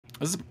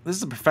This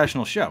is a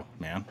professional show,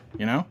 man.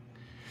 You know.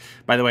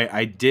 By the way,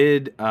 I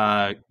did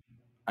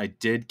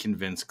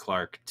convince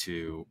Clark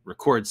to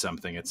record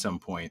something at some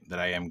point that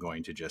I am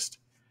going to just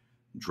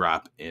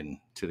drop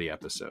into the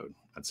episode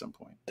at some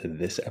point. To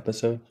this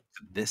episode?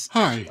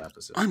 Hi,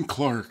 episode. I'm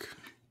Clark.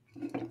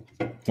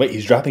 Wait,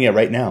 he's dropping it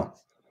right now.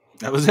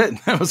 That was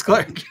it. That was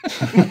Clark.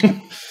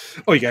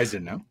 Oh, you guys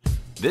didn't know?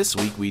 This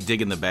week we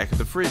dig in the back of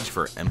the fridge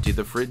for Empty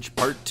the Fridge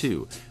Part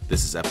 2.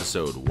 This is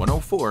episode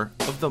 104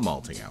 of The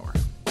Malting Hour.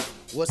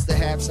 What's the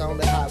haps on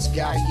the hops?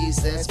 Got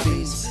yeast and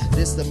speeds.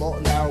 This the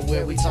Malting Hour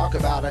where we talk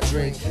about our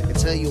drink and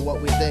tell you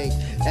what we think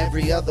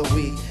every other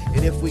week.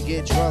 And if we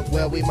get drunk,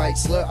 well, we might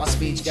slur our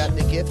speech. Got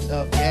the gift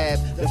of gab,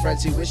 the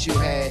friends you wish you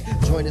had.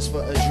 Join us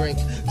for a drink,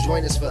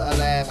 join us for a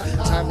laugh.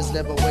 Time is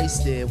never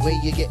wasted, where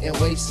you getting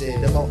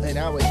wasted. The Malting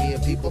Hour here,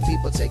 people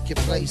take your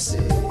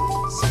places.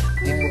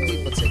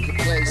 People take your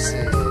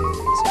places.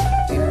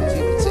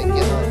 People take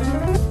your home.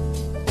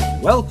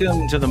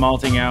 Welcome to the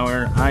Malting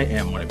Hour. I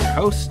am one of your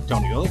hosts,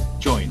 Tony Golick,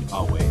 joined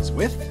always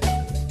with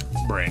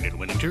Brandon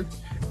Winter.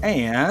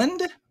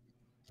 And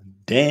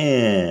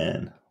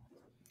Dan.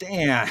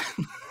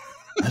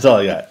 That's all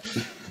I got.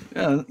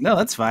 No,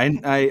 that's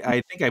fine.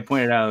 I think I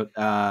pointed out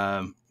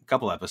a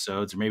couple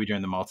episodes, or maybe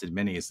during the Malted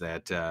Minis,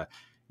 that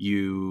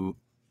you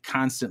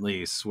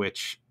constantly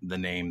switch the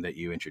name that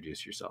you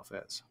introduce yourself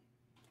as.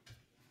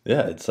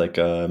 Yeah, it's like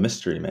a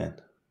mystery, man.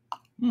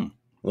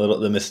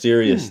 The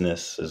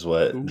mysteriousness is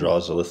what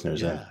draws the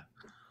listeners in.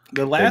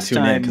 The last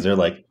time, because they're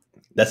like,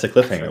 "That's a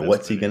cliffhanger.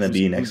 What's he going to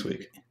be next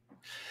week?"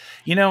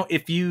 You know,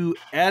 if you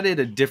added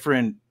a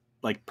different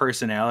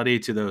personality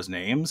to those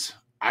names,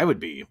 I would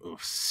be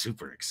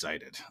super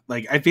excited.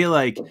 I feel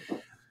like,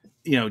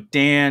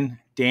 Dan,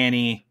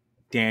 Danny,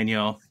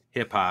 Daniel,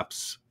 hip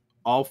hops,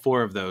 all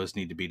four of those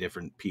need to be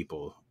different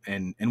people.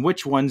 And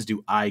which ones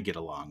do I get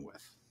along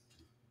with?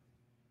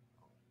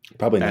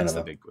 Probably That's none of the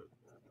them. big one.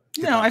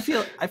 No, I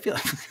feel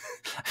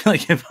like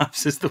hip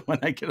hops is the one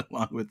I get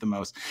along with the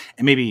most,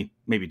 and maybe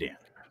Dan,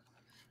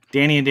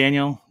 Danny and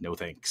Daniel. No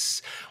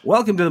thanks.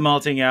 Welcome to the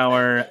Malting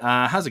Hour.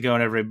 How's it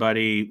going,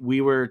 everybody?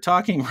 We were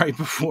talking right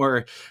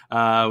before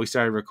we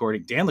started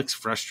recording. Dan looks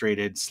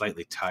frustrated,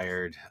 slightly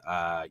tired.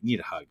 You need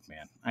a hug,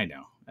 man. I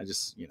know. I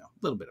just a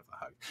little bit of a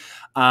hug.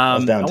 I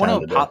was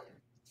downtown today.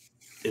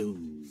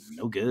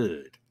 No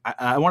good.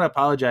 I want to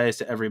apologize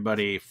to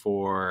everybody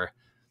for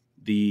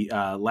the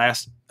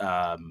last.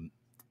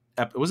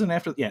 It wasn't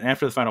after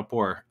the final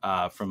pour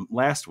from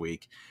last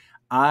week.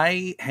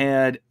 I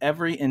had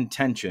every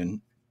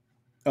intention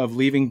of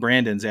leaving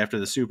Brandon's after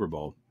the Super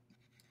Bowl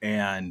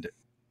and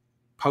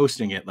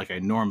posting it like I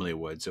normally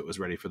would, so it was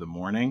ready for the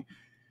morning.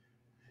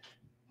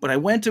 But I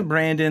went to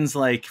Brandon's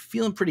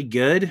feeling pretty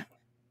good,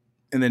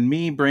 and then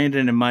me,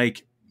 Brandon, and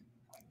Myke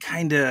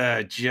kind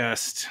of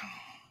just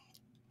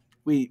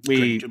we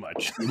drank too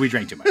much. We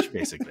drank too much,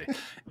 basically.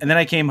 And then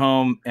I came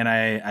home and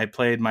I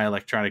played my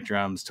electronic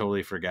drums.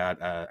 Totally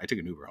forgot. I took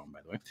an Uber home,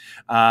 by the way.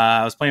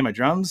 I was playing my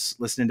drums,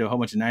 listening to a whole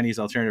bunch of 90s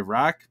alternative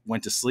rock,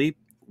 went to sleep,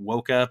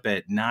 woke up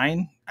at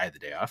 9. I had the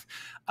day off.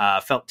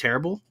 Felt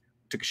terrible.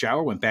 Took a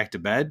shower, went back to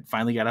bed.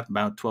 Finally got up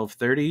about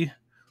 12:30.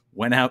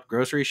 Went out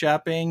grocery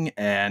shopping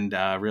and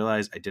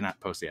realized I did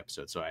not post the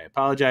episode. So I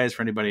apologize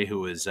for anybody who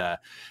was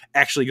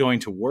actually going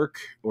to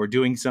work or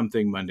doing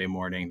something Monday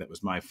morning. That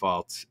was my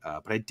fault.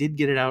 But I did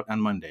get it out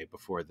on Monday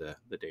before the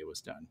day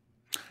was done.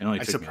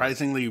 I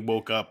surprisingly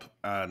woke up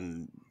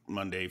on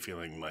Monday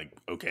feeling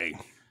okay.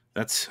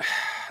 That's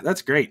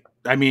great.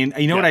 I mean,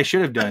 you know what I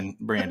should have done,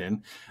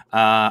 Brandon?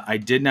 I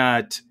did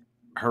not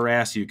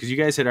harass you because you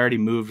guys had already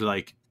moved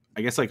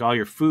I guess all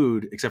your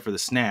food except for the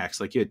snacks.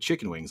 You had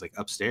chicken wings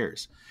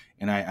upstairs,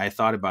 and I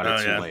thought about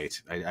it too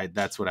late. I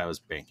that's what I was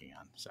banking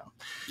on. So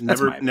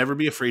never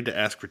be afraid to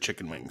ask for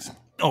chicken wings.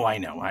 Oh, I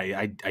know.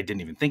 I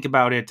didn't even think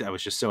about it. I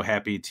was just so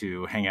happy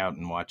to hang out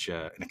and watch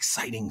an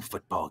exciting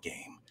football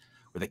game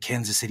where the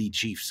Kansas City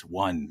Chiefs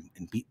won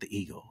and beat the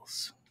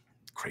Eagles.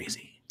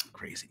 Crazy.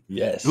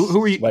 Yes. Who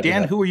were you,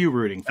 Dan? Who were you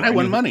rooting for? And I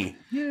won money.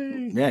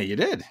 Yay. Yeah, you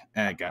did.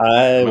 I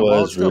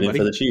was rooting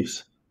for the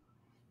Chiefs.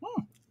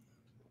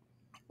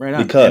 Right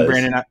on. Because and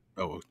Brandon, I'm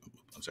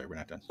sorry, we're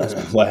not done.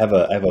 Well, I have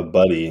a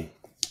buddy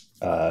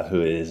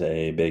who is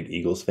a big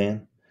Eagles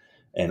fan,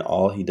 and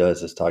all he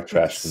does is talk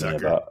trash to me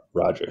about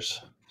Rodgers.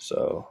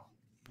 So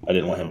I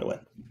didn't want him to win.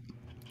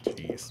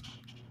 Jeez.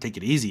 Take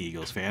it easy,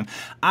 Eagles fan.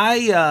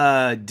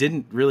 I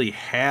didn't really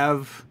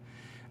have.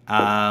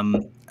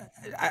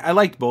 I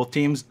liked both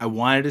teams. I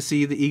wanted to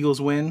see the Eagles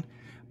win,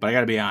 but I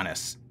got to be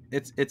honest,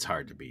 it's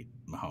hard to beat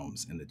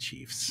Mahomes and the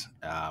Chiefs.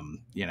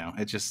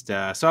 It just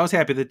so I was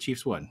happy that the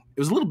Chiefs won. It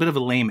was a little bit of a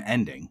lame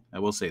ending, I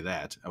will say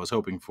that. I was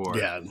hoping for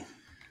a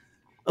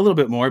little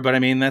bit more, but I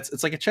mean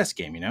it's like a chess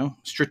game,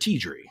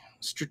 strategy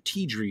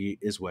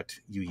is what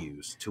you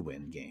use to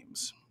win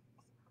games.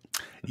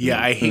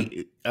 I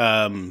hate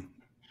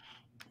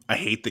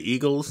the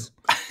Eagles.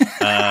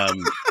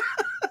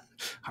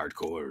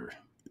 Hardcore.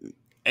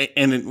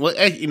 And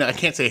I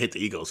can't say I hate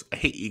the Eagles. I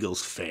hate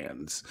Eagles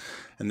fans.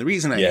 And the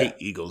reason I hate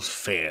Eagles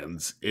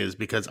fans is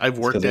because I've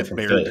worked at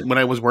Bears. When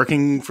I was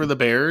working for the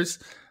Bears,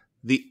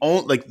 the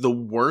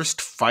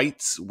worst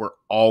fights were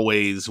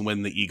always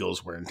when the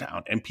Eagles were in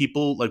town, and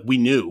people like we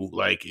knew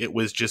like it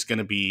was just going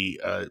to be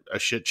a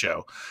shit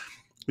show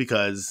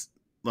because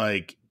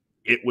like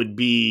it would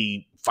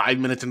be 5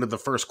 minutes into the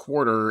first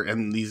quarter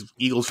and these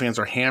Eagles fans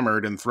are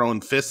hammered and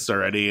throwing fists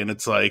already, and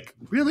it's like,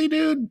 really,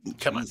 dude,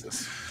 come on.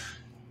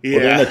 Yeah. Well,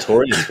 they're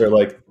notorious for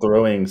like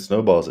throwing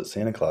snowballs at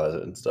Santa Claus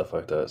and stuff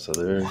like that. So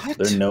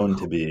they're known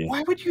to be.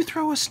 Why would you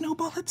throw a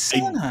snowball at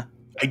Santa?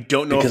 I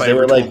don't know because if they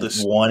were like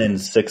this. 1 in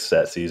 6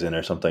 that season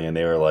or something, and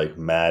they were like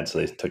mad, so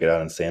they took it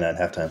out on Santa at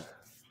halftime.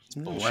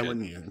 Why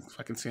wouldn't you? It's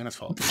fucking Santa's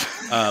fault.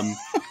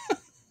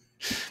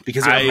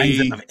 Because it reminds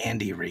them of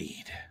Andy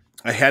Reid.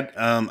 I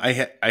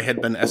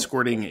had been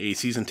escorting a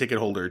season ticket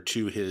holder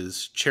to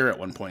his chair at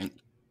one point.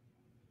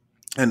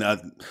 And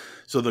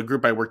so the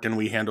group I worked in,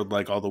 we handled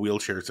like all the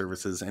wheelchair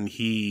services, and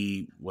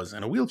he was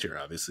in a wheelchair,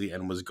 obviously,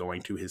 and was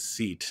going to his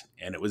seat,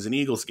 and it was an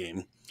Eagles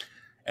game.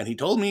 And he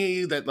told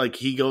me that like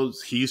he goes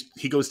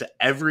to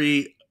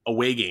every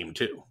away game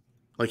too.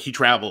 Like he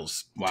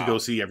travels to go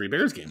see every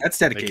Bears game. That's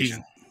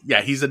dedication.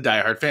 Like he's a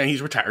diehard fan.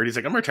 He's retired. He's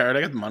like, I'm retired.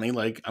 I got the money.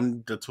 Like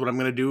that's what I'm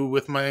going to do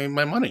with my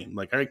money. I'm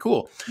like, all right,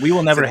 cool. We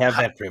will never have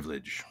that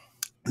privilege.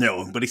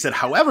 No, but he said,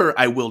 however,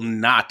 I will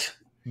not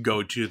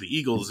go to the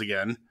Eagles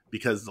again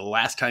because the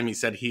last time he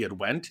said he had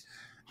went,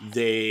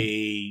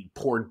 they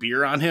poured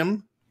beer on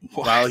him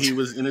while he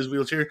was in his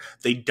wheelchair.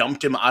 They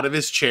dumped him out of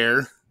his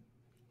chair.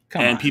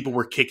 People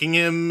were kicking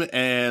him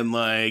and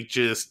like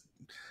just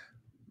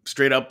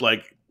straight up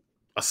like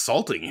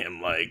assaulting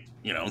him, like,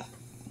 you know.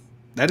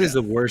 That is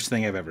the worst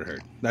thing I've ever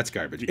heard. That's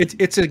garbage.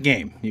 It's a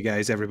game, you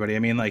guys, everybody. I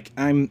mean, like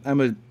I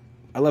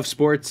love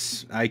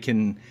sports. I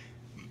can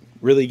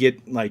really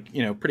get like,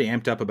 you know, pretty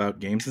amped up about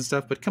games and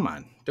stuff, but come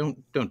on.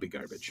 Don't be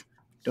garbage.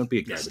 Don't be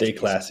a garbage. Stay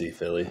classy,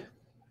 Philly.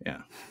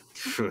 Yeah.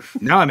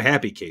 Now I'm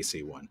happy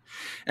KC won.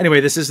 Anyway,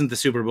 this isn't the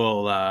Super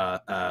Bowl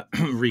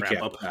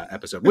recap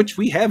episode, which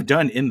we have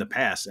done in the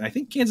past. And I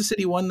think Kansas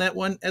City won that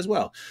one as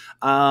well.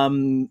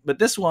 But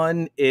this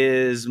one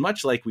is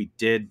much like we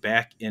did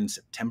back in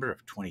September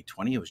of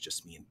 2020. It was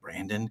just me and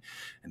Brandon,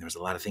 and there was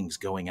a lot of things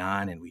going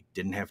on, and we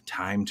didn't have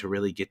time to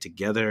really get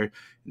together.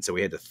 And so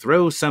we had to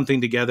throw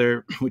something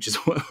together, which is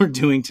what we're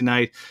doing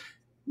tonight.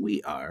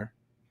 We are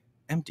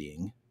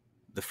emptying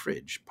the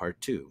fridge,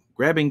 part 2.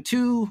 Grabbing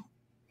 2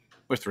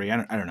 or 3, I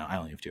don't know. I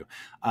only have 2.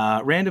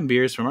 Random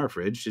beers from our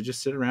fridge to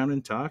just sit around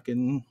and talk,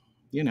 and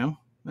you know,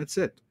 that's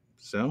it.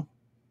 So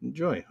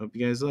enjoy. Hope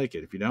you guys like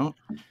it. If you don't,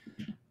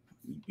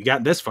 you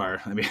got this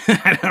far. I mean,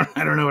 I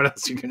don't know what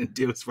else you're gonna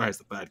do as far as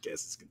the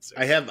podcast is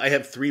concerned. I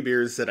have 3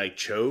 beers that I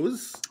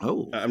chose.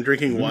 Oh, I'm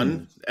drinking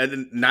one,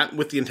 and not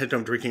with the intent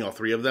of drinking all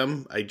 3 of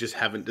them. I just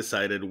haven't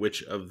decided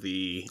which of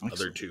the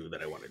other 2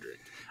 that I want to drink.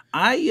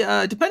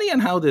 I depending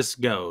on how this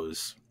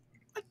goes,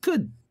 I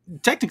could.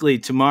 Technically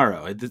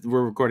tomorrow,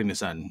 we're recording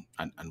this on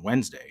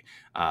Wednesday.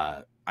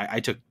 I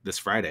took this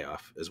Friday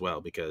off as well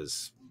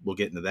because we'll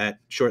get into that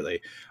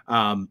shortly.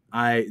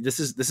 This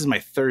is my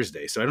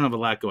Thursday, so I don't have a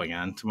lot going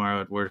on tomorrow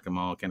at work. I'm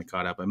all kind of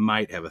caught up. I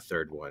might have a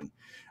third one,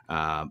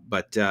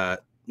 but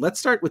let's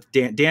start with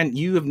Dan. Dan,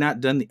 you have not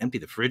done the empty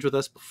the fridge with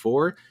us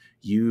before.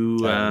 You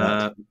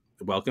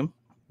welcome.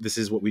 This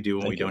is what we do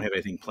when we don't have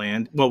anything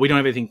planned. Well, we don't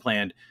have anything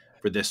planned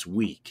for this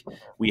week.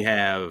 We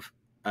have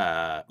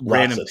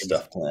random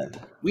stuff planned.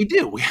 We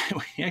do. We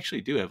actually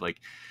do have like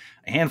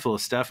a handful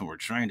of stuff, and we're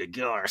trying to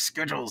get our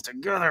schedules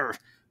together.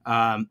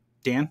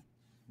 Dan,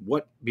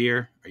 what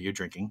beer are you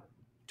drinking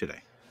today?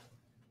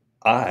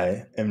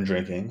 I am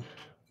drinking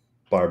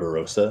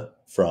Barbarosa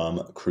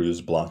from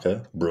Cruz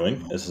Blanca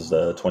Brewing. This is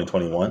the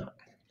 2021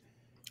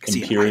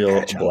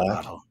 Imperial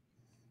Black.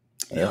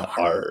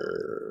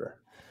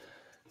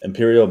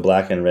 Imperial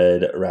Black and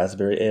Red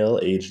Raspberry Ale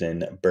aged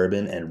in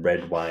bourbon and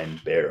red wine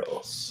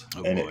barrels.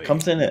 It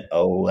comes in at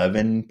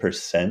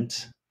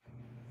 11%,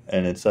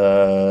 and it's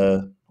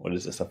what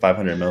is this, a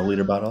 500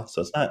 milliliter bottle?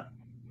 So it's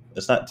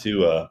not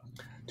too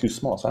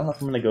small. So I don't know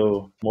if I'm going to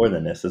go more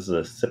than this. This is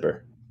a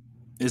sipper.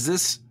 Is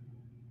this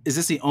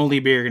the only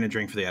beer you're going to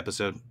drink for the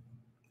episode?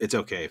 It's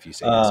okay if you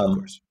say yes, of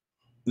course.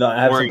 No,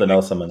 I have something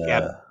else. I'm going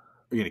to.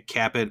 You're going to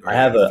cap it, or I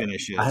have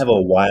finish it. I have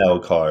a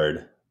wild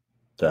card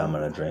that I'm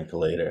going to drink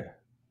later.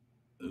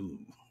 Ooh,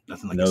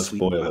 nothing like no a sweet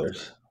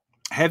spoilers.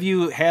 Have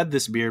you had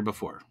this beer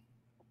before?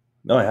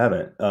 No, I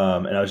haven't.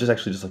 And I was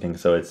just looking.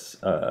 So it's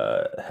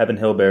Heaven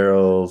Hill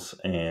barrels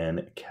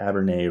and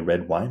Cabernet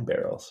red wine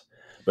barrels,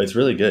 but it's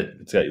really good.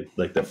 It's got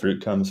like the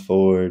fruit comes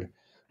forward.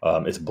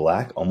 It's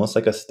black, almost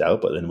like a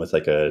stout, but then with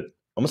like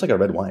almost like a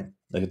red wine.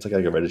 Like it's like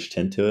a reddish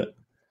tint to it.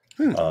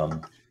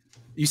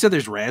 You said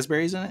there's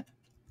raspberries in it?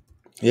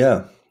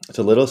 Yeah, it's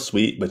a little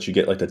sweet, but you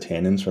get like the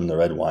tannins from the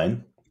red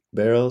wine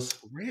barrels,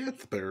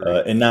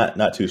 and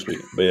not too sweet,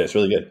 but yeah, it's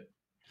really good.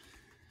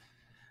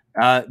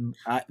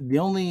 The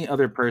only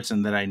other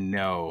person that I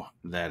know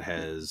that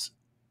has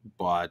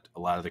bought a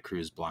lot of the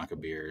Cruz Blanca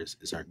beers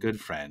is our good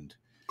friend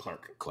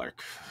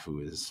Clark,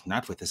 who is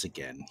not with us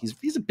again.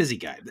 He's a busy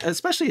guy,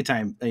 especially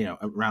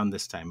around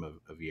this time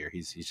of year.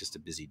 He's just a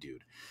busy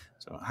dude.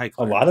 So hi,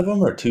 Clark. A lot of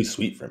them are too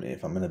sweet for me,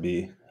 if I'm going to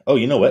be Oh,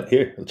 you know what?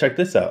 Here, check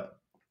this out.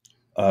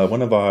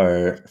 One of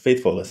our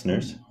faithful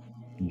listeners,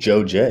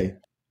 Joe J.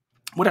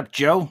 What up,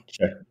 Joe?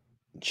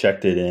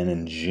 Checked it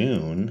in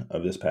June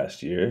of this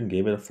past year and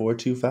gave it a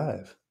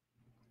 4.25.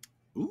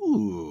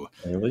 Ooh,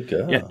 there we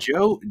go. Yeah,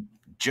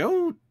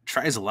 Joe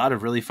tries a lot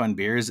of really fun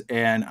beers,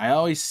 and I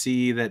always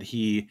see that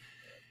he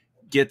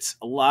gets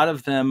a lot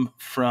of them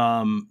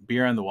from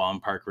Beer on the Wall in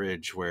Park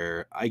Ridge,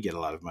 where I get a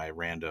lot of my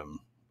random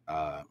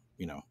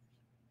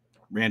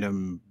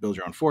build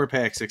your own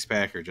 4-pack,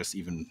 6-pack, or just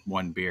even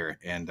one beer.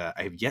 And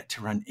I have yet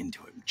to run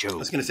into him. Joe. I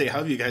was going to say, how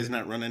have you guys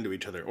not run into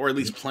each other, or at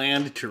least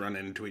planned to run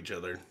into each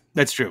other?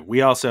 That's true.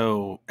 We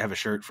also have a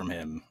shirt from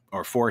him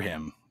or for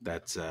him.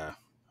 That's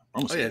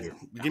almost. Oh yeah,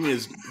 give me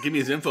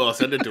his info. I'll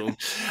send it to him.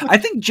 I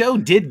think Joe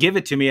did give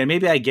it to me, and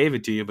maybe I gave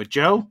it to you. But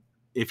Joe,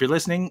 if you're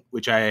listening,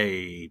 which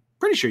I'm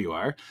pretty sure you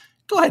are,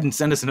 go ahead and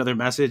send us another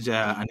message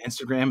on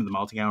Instagram and the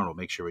Malting Hour, and we'll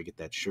make sure we get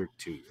that shirt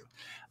to you.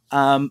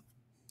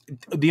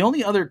 The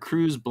only other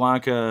Cruz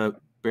Blanca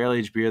barrel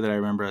aged beer that I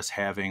remember us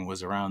having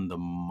was on the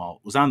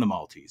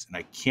Maltese, and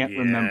I can't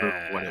remember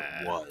what it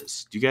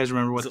was. Do you guys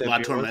remember what that La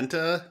beer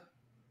Tormenta? Was?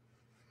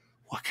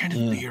 What kind of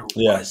beer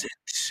was it?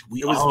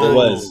 It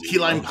was the key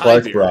lime pie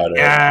beer. Brought it.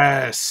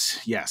 Yes.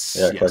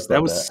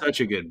 That was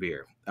such a good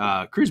beer.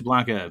 Cruz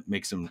Blanca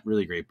makes some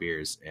really great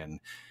beers,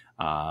 and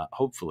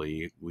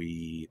hopefully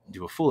we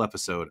do a full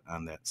episode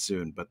on that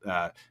soon.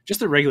 But just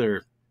the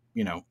regular,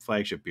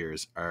 flagship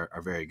beers are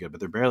very good,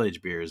 but their barrel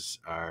aged beers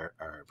are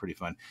pretty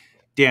fun.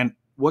 Dan,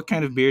 what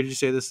kind of beer did you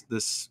say this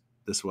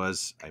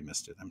was? I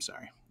missed it. I'm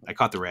sorry. I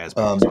caught the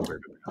raspberry.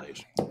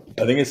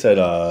 I think it said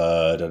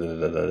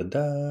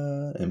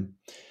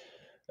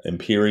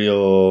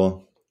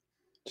Imperial,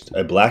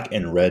 a black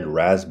and red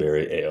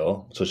raspberry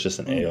ale. So it's just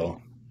an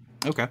ale.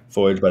 Okay.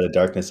 Foraged by the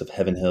darkness of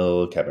Heaven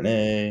Hill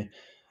Cabernet.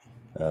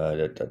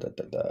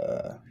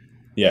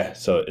 Yeah.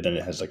 So then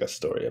it has like a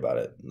story about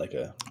it, like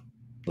a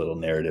little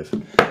narrative.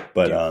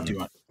 But do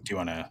you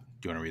want to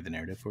read the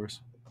narrative for us?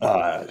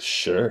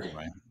 Sure.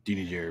 Do you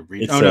need your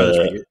readers?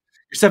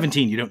 You're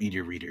 17. You don't need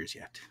your readers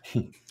yet.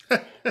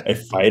 A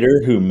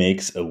fighter who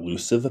makes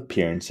elusive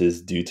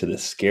appearances due to the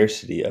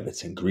scarcity of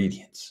its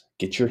ingredients.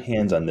 Get your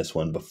hands on this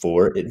one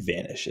before it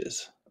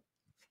vanishes.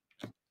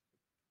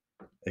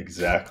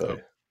 Exactly.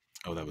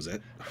 Oh, that was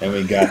it. And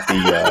we got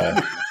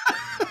the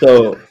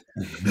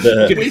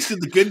You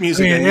wasted the good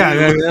music.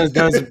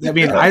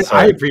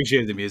 I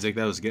appreciated the music.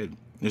 That was good.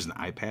 There's an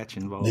eye patch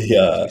involved.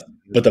 Yeah,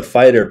 but the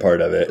fighter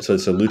part of it, so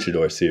it's a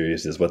luchador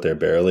series is what their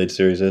barrel aged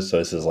series is. So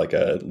this is like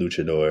a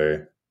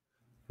luchador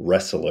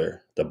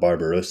wrestler, the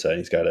Barbarosa, and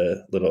he's got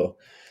a little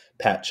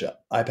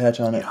eye patch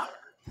on it.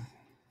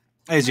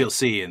 As you'll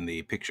see in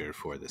the picture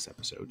for this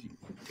episode.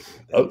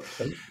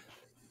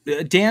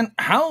 Dan,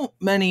 how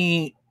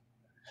many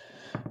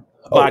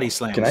body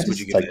slams would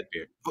you give that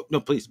beer? Oh, no,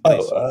 please.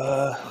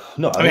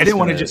 No. I didn't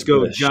want to just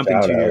go jump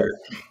into your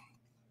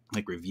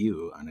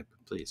review on it.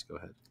 Please go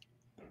ahead.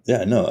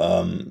 Yeah, no.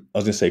 I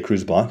was gonna say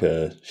Cruz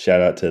Blanca.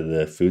 Shout out to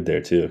the food there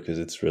too, because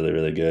it's really,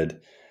 really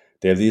good.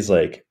 They have these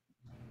I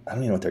don't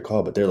even know what they're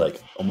called, but they're like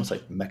almost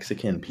like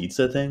Mexican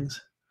pizza things.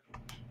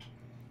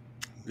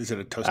 Is it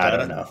a tostada? I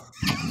don't know.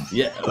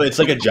 Yeah, it's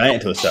like a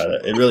giant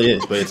tostada. It really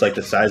is, but it's like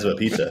the size of a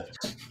pizza.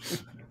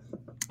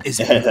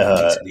 Is it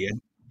pizza?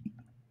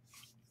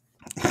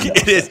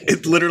 It is.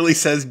 It literally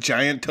says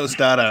giant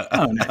tostada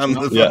on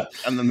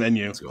the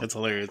menu. Cool. That's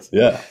hilarious.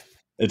 Yeah,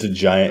 it's a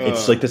giant.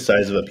 It's like the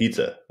size of a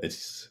pizza.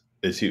 It's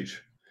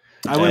huge.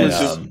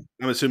 I'm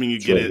assuming you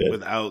get it good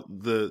without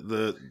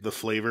the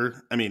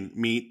flavor. I mean,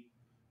 meat.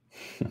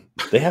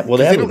 They have a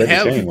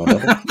vegetarian one.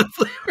 The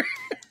flavor.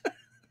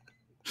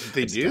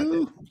 They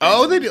do?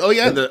 Oh, they do. Oh,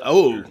 yeah.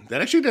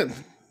 That actually did.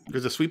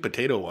 There's a sweet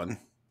potato one.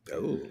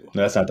 Oh,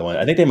 no, that's not the one.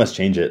 I think they must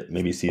change it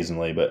maybe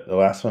seasonally. But the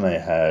last one I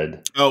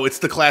had. Oh, it's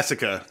the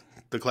Classica.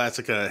 The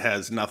Classica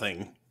has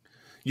nothing.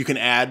 You can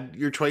add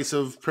your choice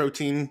of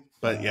protein,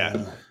 but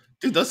yeah,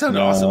 dude, those sound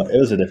awesome. It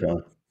was a different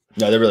one.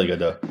 No, they're really good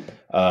though.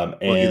 And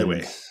either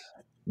way,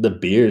 the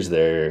beers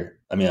there.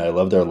 I mean, I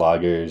love their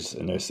lagers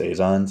and their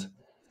saisons.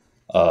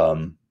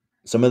 Some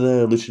of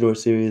the Luchador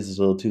series is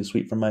a little too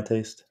sweet for my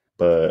taste,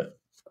 but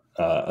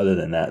other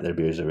than that, their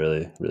beers are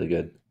really, really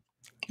good.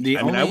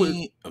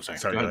 Sorry.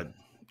 Go ahead.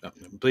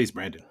 Please,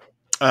 Brandon.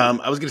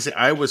 I was going to say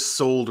I was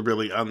sold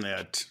really on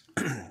that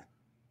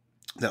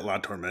that La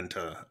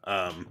Tormenta,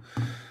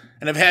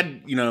 and I've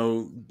had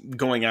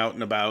going out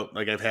and about.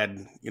 Like I've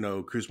had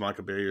Cruz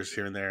Blanca beers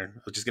here and there. I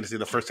was just going to say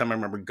the first time I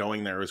remember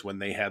going there was when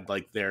they had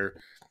like their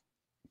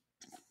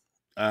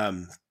I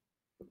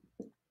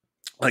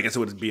guess it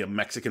would be a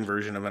Mexican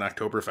version of an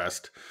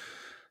Oktoberfest.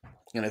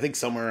 And I think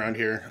somewhere around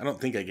here, I don't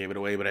think I gave it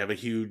away, but I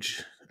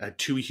have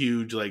two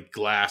huge like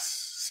glass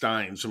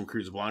steins from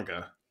Cruz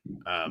Blanca.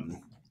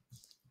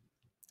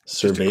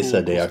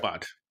 Cerveza de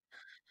spot.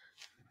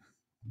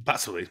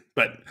 Possibly,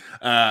 but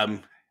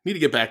need to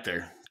get back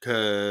there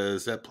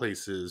because that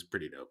place is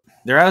pretty dope.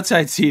 Their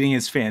outside seating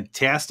is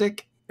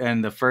fantastic.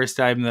 And the first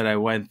time that I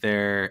went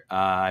there,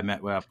 I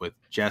met up with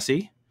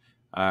Jesse,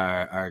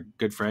 our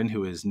good friend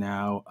who is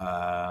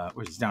now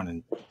he's down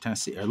in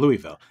Tennessee or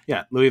Louisville.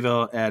 Yeah,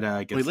 Louisville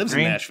at he lives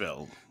in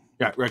Nashville.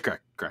 Yeah, right,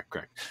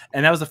 correct.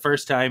 And that was the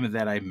first time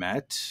that I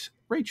met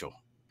Rachel.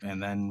 And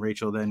then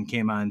Rachel then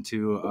came on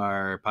to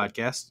our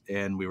podcast,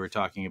 and we were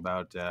talking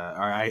about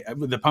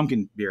the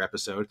pumpkin beer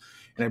episode.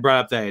 And I brought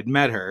up that I had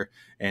met her,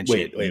 and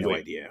she had no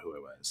idea who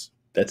it was.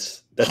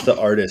 That's the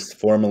artist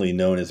formerly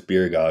known as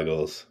Beer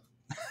Goggles.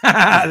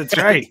 That's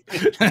right.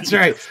 That's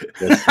right.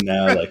 That's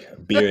now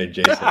like beer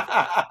adjacent.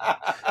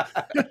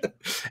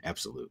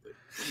 Absolutely.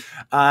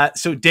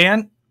 So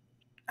Dan,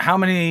 how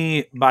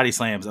many body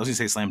slams? I was going to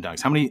say slam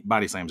dunks. How many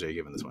body slams are you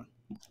giving this one?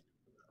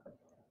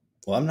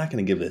 Well, I'm not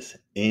going to give this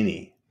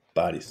any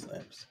body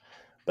slams,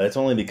 but it's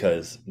only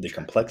because the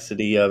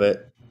complexity of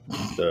it,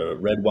 the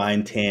red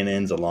wine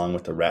tannins along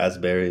with the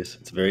raspberries.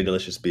 It's a very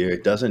delicious beer.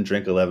 It doesn't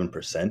drink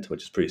 11%,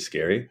 which is pretty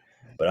scary,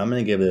 but I'm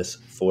going to give this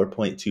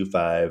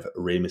 4.25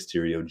 Rey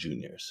Mysterio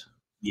Juniors.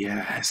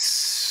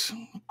 Yes.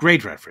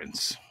 Great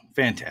reference.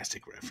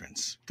 Fantastic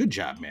reference. Good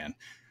job, man.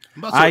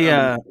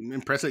 I'm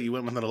impressed that you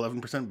went with an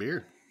 11%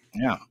 beer.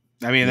 Yeah.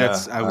 I mean, I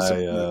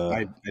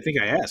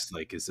think I asked,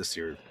 like, is this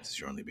your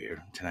only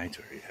beer tonight?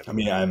 Or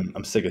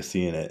I'm sick of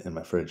seeing it in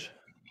my fridge.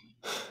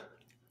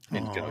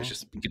 And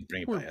you can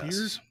bring it by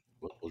us.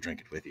 We'll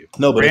drink it with you.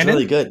 No, but Brandon? It's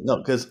really good. No,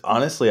 because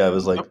honestly, I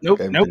was like, nope.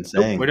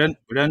 We're done.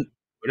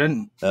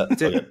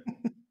 That's it.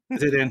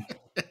 That's it, Dan.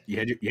 You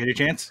had your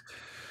chance.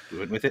 You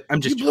went with it.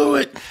 You blew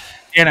it.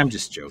 And I'm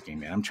just joking,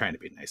 man. I'm trying to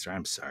be nicer.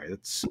 I'm sorry.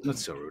 That's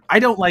so rude. I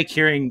don't like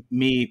hearing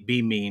me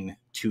be mean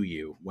to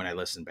you when I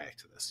listen back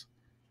to this.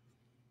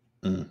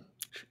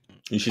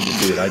 You should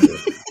just do what I do.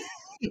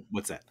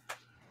 What's that?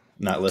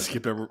 Not listen.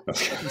 Skip over.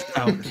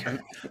 I'm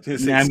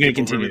going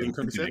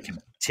to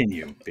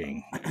continue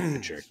being a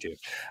jerk too.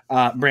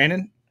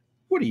 Brandon,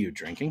 what are you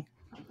drinking?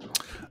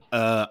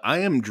 I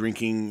am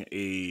drinking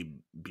a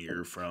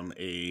beer from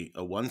a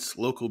once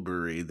local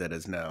brewery that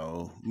has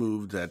now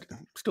moved. That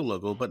still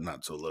local, but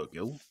not so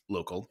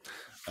local.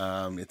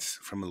 It's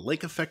from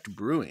Lake Effect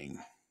Brewing.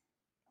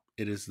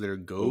 It is their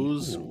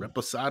Gose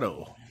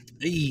Reposado.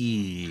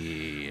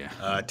 Hey.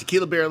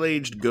 Tequila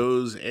barrel-aged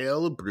Gose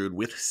ale brewed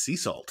with sea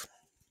salt.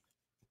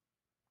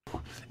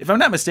 If I'm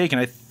not mistaken,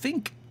 I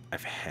think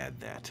I've had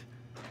that.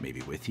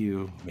 Maybe with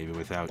you, maybe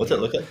without. What's it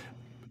look like?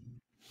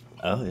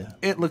 Oh yeah,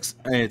 it looks.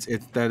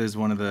 That is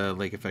one of the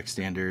Lake Effect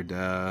standard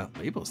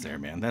labels there,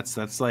 man.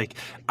 That's like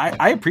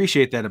I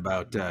appreciate that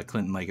about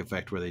Clinton Lake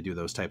Effect, where they do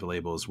those type of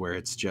labels where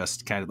it's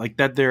just kind of like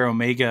that. Their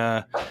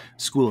Omega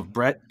School of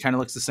Brett kind of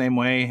looks the same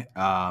way,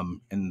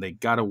 and they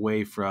got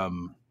away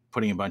from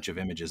putting a bunch of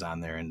images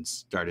on there and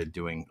started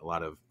doing a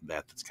lot of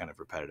that. That's kind of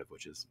repetitive,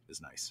 which is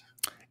nice.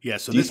 Yeah.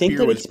 So do you think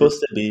that it's supposed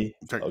to be?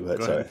 Sorry, go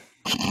ahead. Sorry.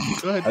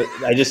 Go ahead.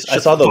 I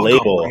saw the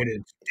label.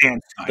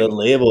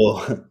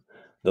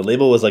 The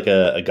label was like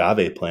a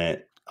agave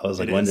plant. I was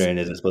wondering,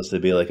 is it supposed to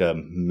be like a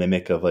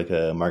mimic of like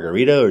a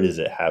margarita, or does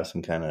it have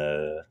some kind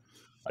of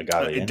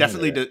agave? It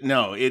definitely does.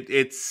 No,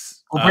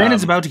 it's. Well,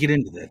 Brandon's about to get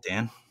into that,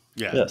 Dan.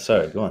 Yeah.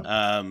 Sorry. Go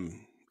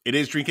on. It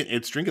is drinking.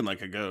 It's drinking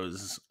like a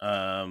Gose.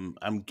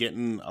 I'm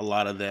getting a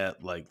lot of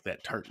that, like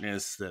that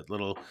tartness, that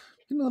little,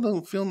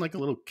 feeling like a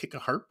little kick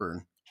of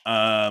heartburn.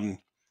 But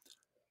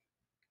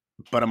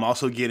I'm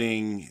also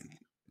getting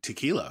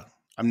tequila.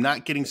 I'm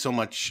not getting so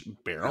much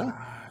barrel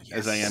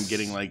as I am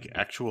getting like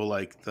actual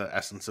like the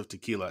essence of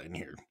tequila in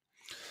here.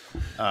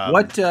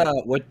 What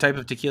type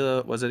of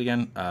tequila was it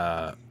again?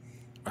 How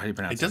do you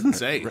pronounce it? It doesn't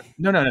say.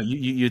 No.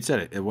 You had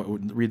said it.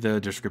 Read the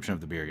description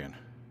of the beer again.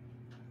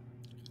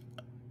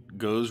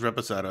 Gose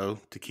Reposado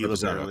tequila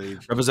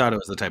barrel-aged. Reposado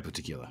is the type of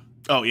tequila.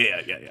 Oh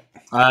yeah. The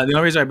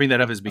only reason I bring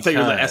that up is because I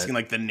thought you were asking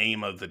like the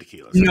name of the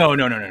tequila. No.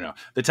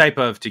 The type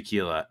of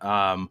tequila.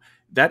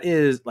 That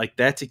is like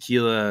that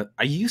tequila.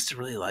 I used to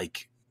really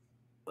like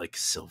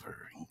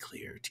silver and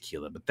clear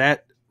tequila, but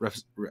that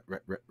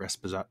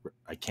Reposado.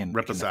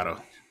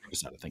 Reposado.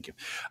 Thank you.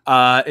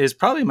 Is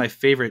probably my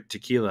favorite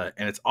tequila,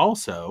 and it's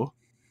also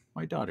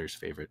my daughter's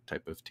favorite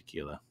type of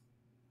tequila.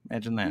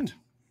 Imagine that.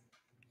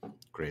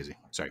 Crazy.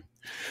 Sorry.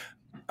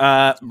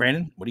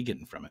 Brandon, what are you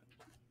getting from it?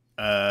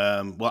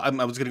 Well, I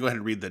was going to go ahead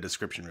and read the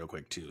description real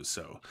quick too.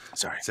 So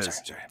sorry.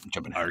 I'm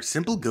jumping ahead. Our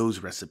simple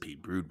Gose recipe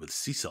brewed with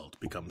sea salt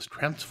becomes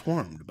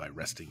transformed by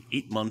resting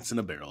 8 months in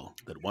a barrel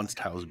that once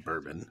housed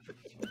bourbon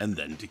and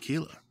then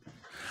tequila.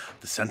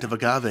 The scent of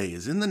agave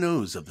is in the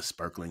nose of the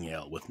sparkling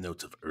ale with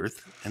notes of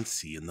earth and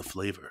sea in the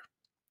flavor.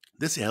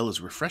 This ale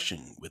is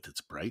refreshing with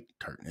its bright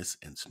tartness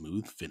and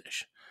smooth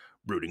finish,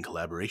 brewed in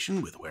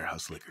collaboration with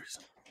Warehouse Liquors.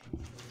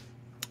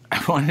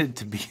 I wanted it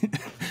to be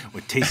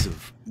with tastes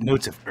of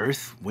notes of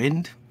earth,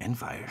 wind, and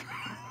fire.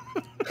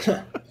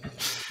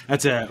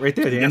 That's right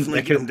there, Dan.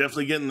 I'm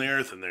definitely getting the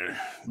earth in there.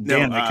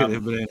 Dan, that could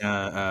have been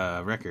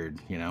a record.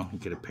 You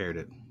could have paired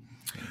it.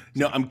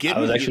 No, I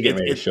was actually getting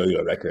ready to show you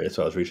a record. That's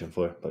what I was reaching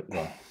for. But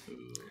no.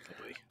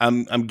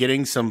 I'm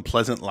getting some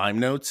pleasant lime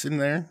notes in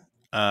there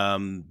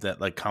that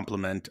like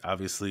complement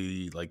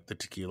obviously like the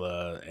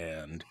tequila,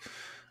 and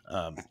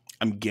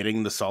I'm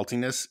getting the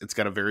saltiness. It's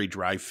got a very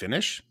dry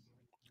finish.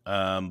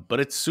 But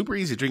it's super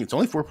easy to drink. It's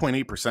only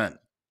 4.8%,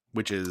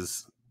 which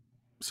is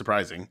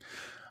surprising.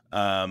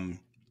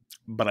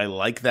 But I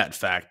like that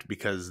fact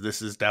because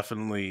this is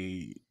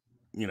definitely,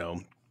 you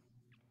know,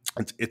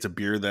 it's a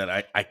beer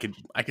that I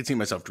could see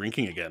myself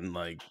drinking again,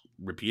 like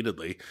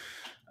repeatedly.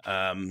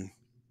 And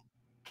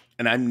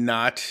I'm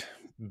not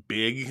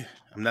big.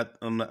 I'm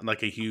not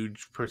like a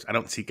huge person. I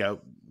don't seek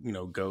out,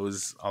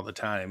 Gose all the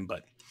time,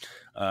 but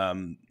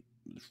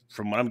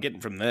from what I'm getting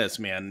from this,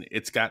 man,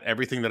 it's got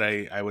everything that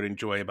I would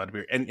enjoy about a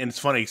beer. And it's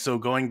funny. So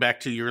going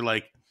back to your,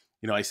 like,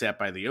 I sat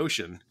by the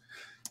ocean.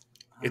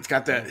 It's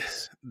got that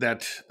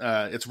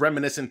it's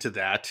reminiscent to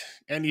that.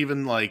 And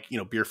even like,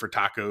 beer for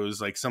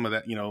tacos, like some of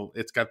that,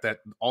 it's got that,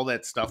 all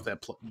that stuff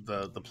that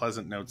the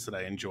pleasant notes that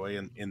I enjoy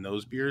in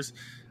those beers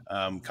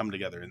come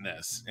together in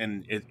this.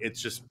 And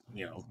it's just,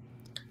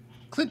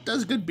 Clint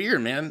does good beer,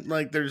 man.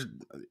 Like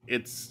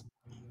it's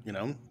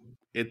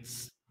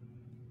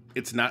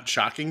not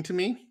shocking to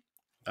me.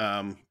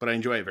 But I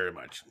enjoy it very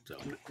much. So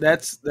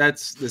that's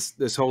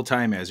this whole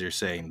time, as you're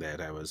saying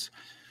that, I was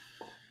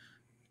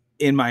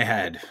in my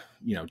head,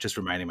 just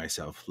reminding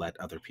myself, let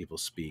other people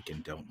speak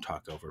and don't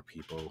talk over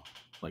people.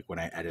 Like when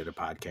I edit a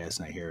podcast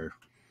and I hear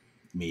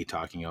me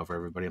talking over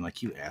everybody, I'm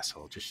like, you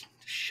asshole, just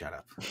shut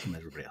up and let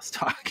everybody else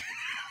talk.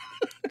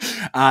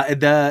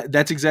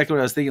 That's exactly what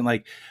I was thinking.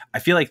 Like, I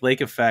feel like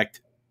Lake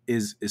Effect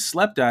is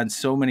slept on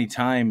so many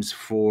times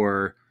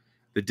for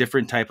the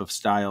different type of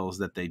styles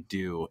that they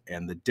do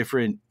and the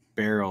different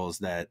barrels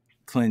that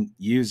Clint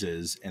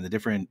uses and the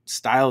different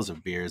styles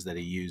of beers that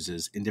he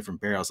uses in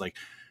different barrels. Like,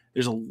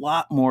 there's a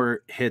lot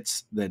more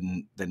hits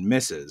than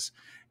misses.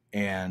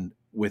 And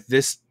with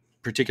this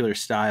particular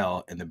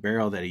style and the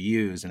barrel that he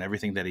used and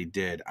everything that he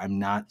did, I'm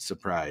not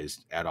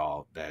surprised at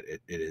all that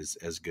it is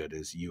as good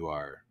as you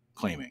are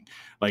claiming.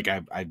 Like,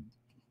 I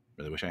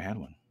really wish I had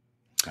one.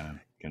 Kind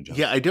of jealous.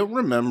 Yeah, I don't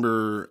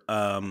remember.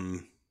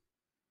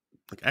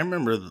 Like, I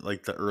remember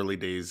like the early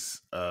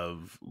days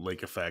of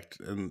Lake Effect,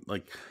 and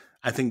like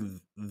I think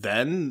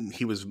then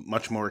he was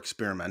much more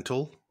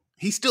experimental.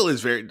 He still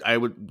is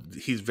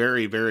he's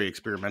very, very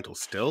experimental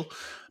still,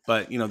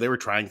 but they were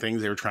trying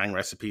things, they were trying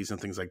recipes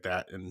and things like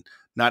that. And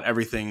not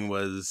everything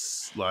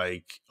was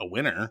like a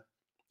winner.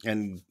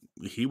 And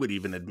he would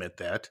even admit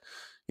that,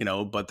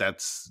 but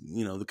that's,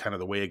 the kind of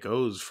the way it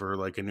goes for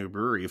like a new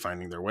brewery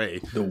finding their way.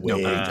 The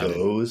way it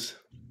goes.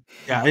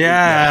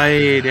 Yeah.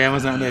 Hey, Dan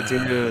was on that too.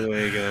 The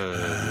way it goes.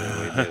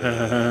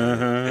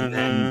 And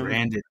then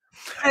branded.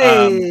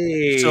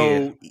 Hey.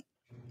 So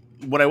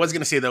what I was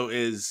going to say though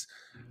is,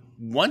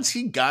 once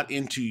he got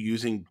into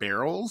using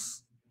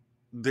barrels,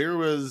 there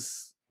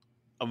was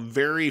a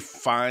very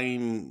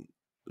fine,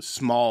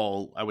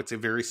 small, I would say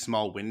very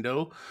small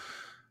window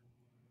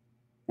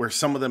where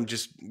some of them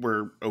just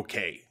were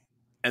okay.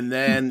 And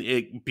then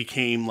it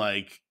became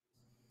like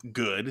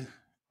good.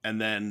 And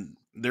then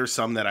there's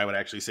some that I would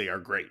actually say are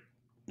great,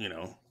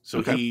 So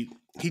okay.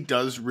 He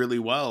does really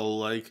well.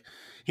 Like,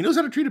 he knows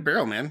how to treat a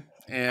barrel, man.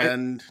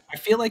 And I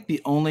feel like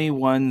the only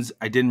ones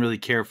I didn't really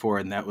care for,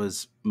 and that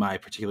was my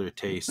particular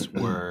taste,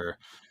 were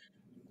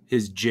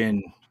his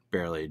gin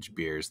barrel aged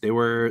beers. They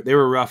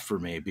were rough for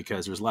me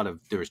because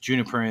there was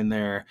juniper in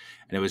there,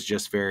 and it was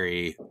just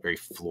very, very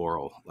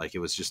floral. Like, it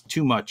was just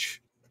too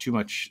much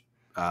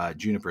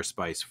juniper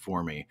spice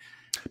for me.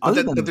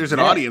 But there's an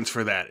audience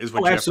for that, is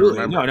what you absolutely.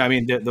 Have to remember. No, I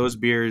mean those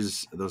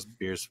beers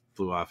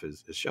flew off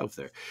his shelf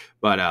there.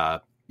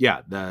 But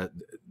yeah,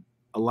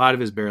 a lot of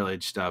his barrel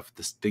aged stuff,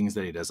 the things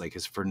that he does, like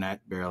his Fernet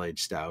barrel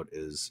aged stout,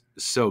 is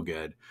so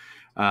good.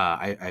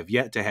 I've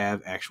yet to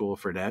have actual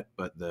Fernet,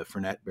 but the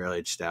Fernet barrel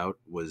aged stout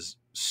was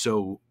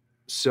so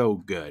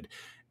good.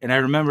 And I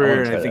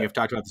remember, and I think I've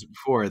talked about this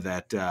before,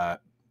 that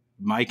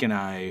Mike and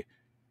I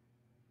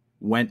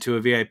went to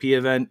a VIP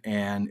event,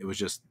 and it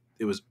was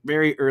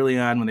very early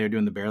on when they were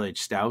doing the barrel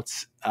aged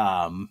stouts.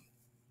 There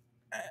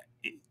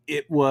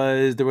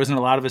wasn't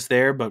a lot of us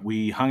there, but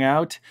we hung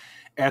out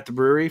at the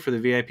brewery for the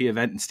VIP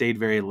event and stayed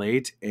very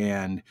late,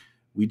 and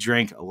we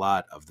drank a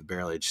lot of the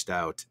barrel aged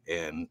stout.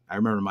 And I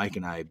remember Mike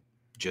and I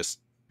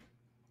just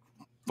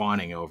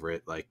fawning over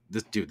it, like,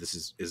 this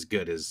is as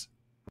good as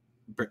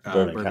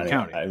Bourbon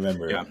County. I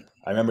remember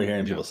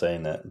hearing people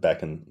saying that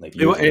back in like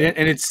years ago.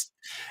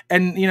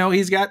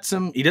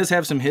 He does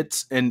have some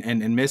hits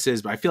and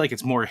misses, but I feel like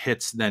it's more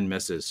hits than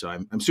misses. So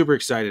I'm super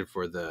excited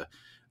for the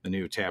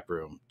new tap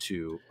room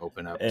to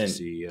open up to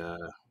see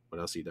what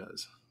else he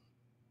does.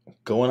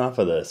 Going off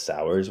of the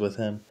sours with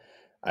him,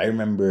 I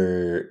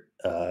remember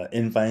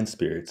In Fine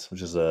Spirits,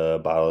 which is a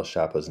bottle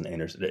shop, is in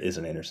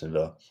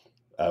Andersonville.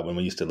 When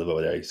we used to live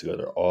over there, I used to go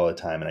there all the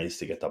time, and I used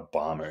to get the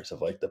bombers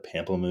of like the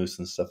pamplemousse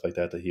and stuff like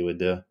that he would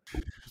do.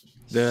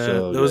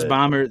 Those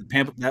bombers,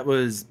 that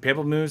was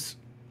pamplemousse,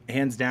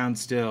 hands down,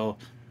 still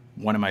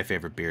one of my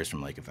favorite beers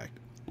from Lake Effect.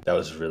 That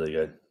was really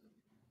good.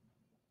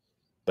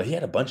 But he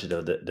had a bunch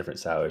of different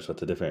sours with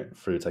the different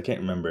fruits. I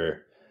can't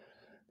remember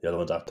the other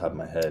ones off the top of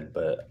my head,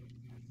 but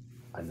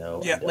I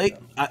know. Yeah,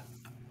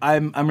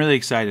 I'm really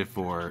excited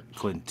for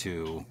Clint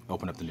to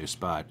open up the new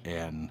spot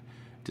and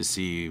to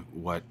see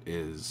what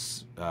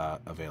is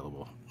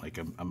available. Like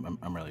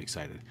I'm really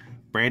excited.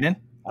 Brandon,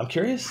 I'm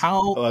curious.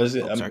 How?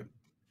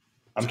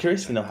 I'm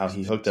curious to know how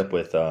he hooked up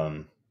with.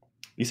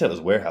 You said it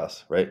was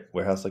Warehouse, right?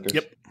 Warehouse Liquors.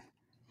 Yep.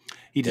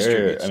 He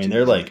distributes.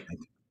 They're like.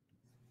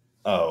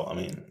 Oh, I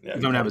mean, yeah. A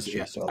lot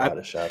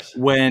of shops.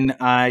 When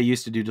I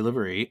used to do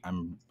delivery,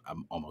 I'm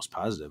almost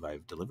positive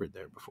I've delivered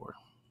there before.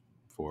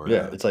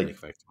 It's like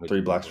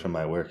 3 blocks from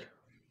my work.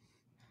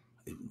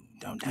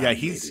 Yeah,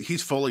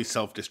 he's fully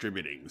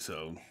self-distributing,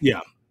 so yeah,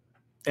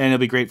 and it'll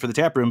be great for the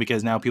tap room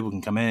because now people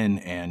can come in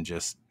and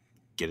just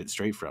get it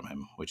straight from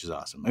him, which is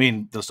awesome. I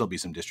mean, there'll still be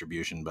some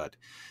distribution, but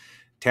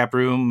tap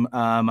room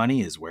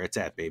money is where it's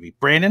at, baby.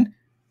 Brandon,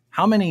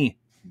 how many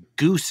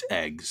goose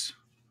eggs?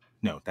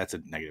 No, that's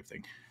a negative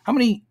thing. How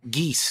many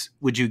geese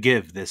would you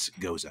give this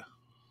Gose?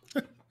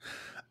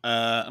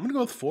 I'm gonna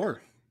go with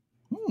 4.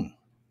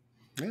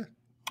 Yeah,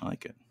 I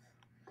like it.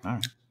 All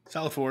right,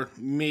 solid 4,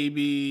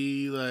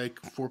 maybe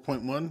like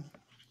 4.1.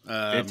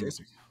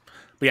 Fantastic.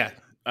 But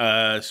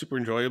yeah, super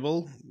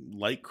enjoyable,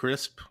 light,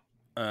 crisp.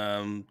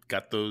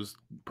 Got those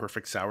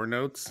perfect sour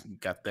notes.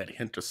 Got that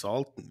hint of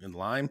salt and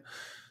lime.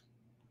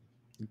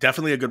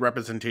 Definitely a good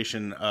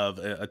representation of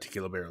a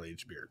tequila barrel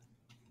aged beer.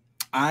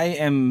 I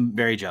am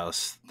very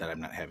jealous that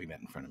I'm not having that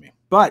in front of me.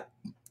 But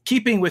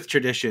keeping with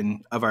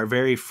tradition of our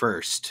very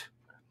first,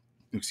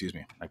 excuse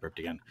me, I burped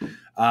again,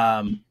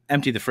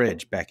 Empty the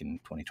Fridge back in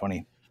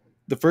 2020.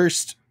 The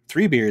first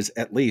 3 beers,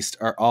 at least,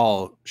 are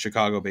all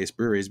Chicago-based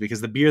breweries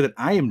because the beer that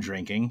I am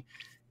drinking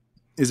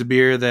is a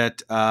beer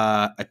that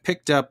I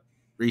picked up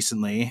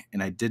recently,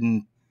 and I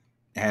didn't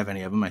have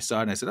any of them. I saw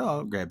it, and I said, oh,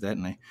 I'll grab that,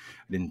 and I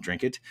didn't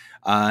drink it.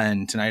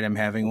 And tonight I'm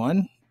having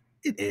one.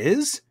 It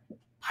is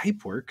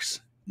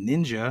Piperworks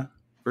Ninja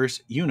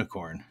versus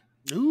Unicorn.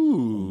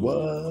 Ooh,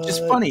 what?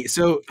 Just funny.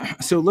 So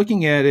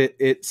looking at it,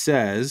 it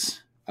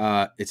says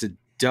it's a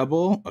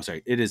double. Oh,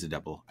 sorry, it is a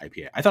double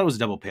IPA. I thought it was a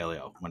double pale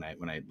ale when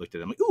I looked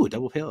at it. I'm like, ooh,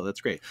 double pale ale,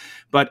 that's great.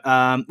 But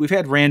we've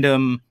had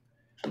random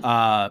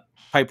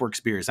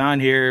Piperworks beers on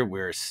here.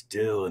 We're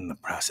still in the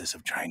process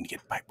of trying to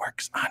get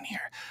Piperworks on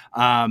here.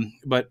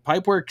 But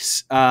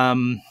Piperworks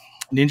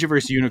Ninja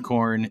vs.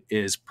 Unicorn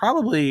is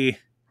probably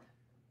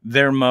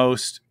their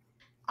most,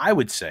 I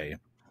would say,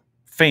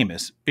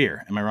 famous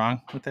beer. Am I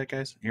wrong with that,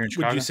 guys? Here in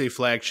Chicago? Would you say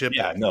flagship?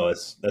 Yeah, no,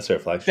 that's their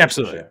flagship.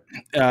 Absolutely.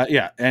 Sure.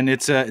 Yeah, and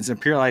it's an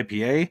Imperial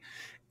IPA,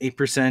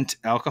 8%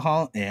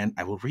 alcohol, and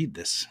I will read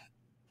this.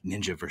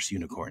 Ninja vs.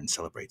 Unicorn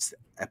celebrates the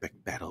epic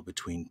battle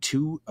between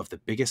 2 of the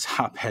biggest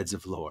hop heads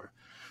of lore.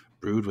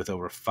 Brewed with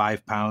over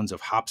 5 pounds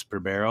of hops per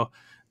barrel,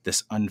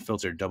 this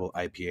unfiltered double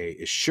IPA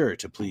is sure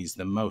to please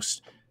the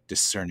most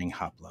discerning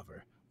hop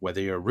lover.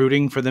 Whether you're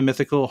rooting for the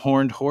mythical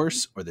horned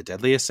horse or the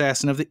deadly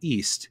assassin of the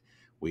East,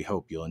 we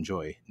hope you'll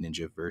enjoy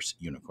Ninja vs.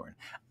 Unicorn.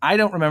 I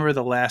don't remember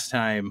the last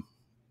time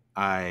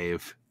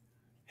I've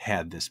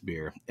had this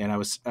beer, and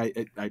I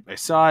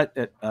saw it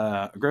at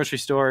a grocery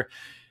store,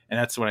 and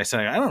that's what I said.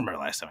 I don't remember the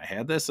last time I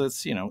had this.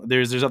 It's,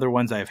 there's other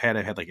ones I've had.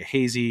 I've had like a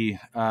hazy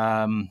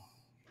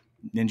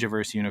Ninja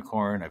vs.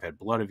 Unicorn. I've had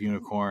Blood of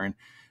Unicorn.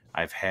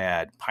 I've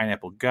had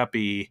Pineapple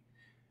Guppy.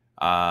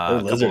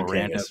 Lizard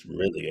King is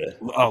really good.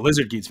 Oh,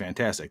 Lizard King's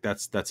fantastic.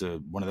 That's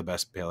one of the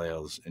best pale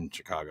ales in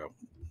Chicago,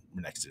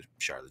 next to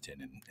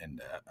Charlatan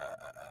and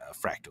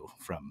Fractal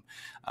from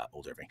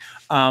Old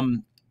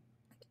Irving.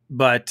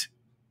 But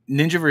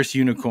Ninja vs.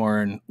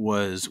 Unicorn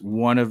was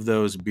one of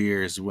those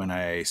beers when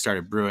I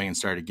started brewing and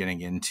started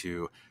getting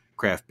into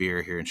craft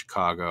beer here in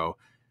Chicago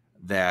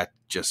that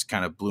just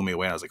kind of blew me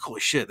away. I was like, holy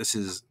shit, this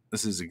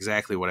is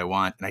exactly what I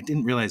want. And I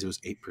didn't realize it was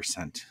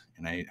 8%.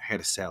 And I had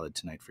a salad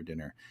tonight for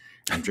dinner.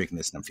 I'm drinking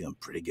this and I'm feeling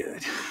pretty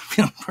good.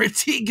 Feeling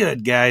pretty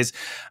good, guys.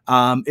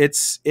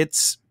 It's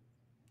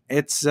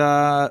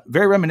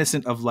very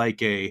reminiscent of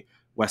like a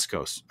West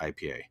Coast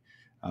IPA.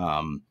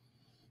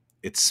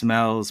 It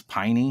smells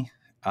piney,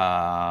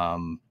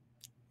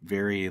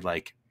 very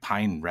like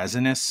pine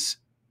resinous,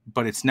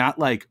 but it's not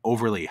like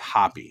overly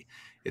hoppy.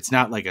 It's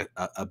not like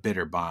a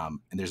bitter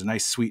bomb, and there's a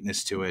nice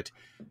sweetness to it.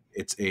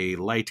 It's a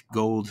light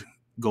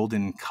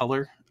golden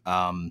color.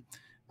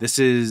 This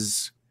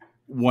is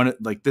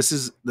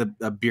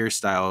a beer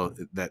style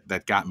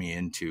that got me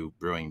into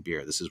brewing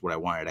beer. This is what I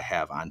wanted to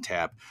have on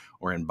tap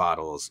or in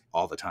bottles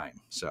all the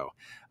time. So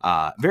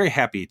very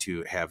happy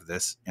to have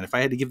this. And if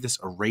I had to give this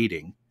a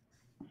rating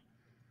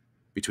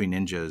between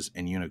ninjas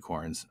and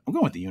unicorns, I'm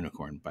going with the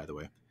unicorn, by the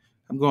way.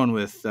 I'm going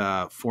with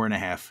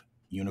 4.5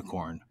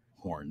 unicorn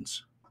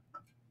horns.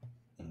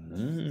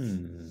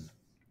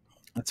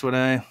 That's what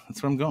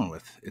I'm going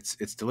with.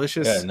 It's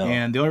delicious. Yeah, no.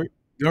 And the only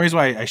reason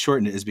why I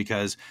shortened it is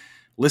because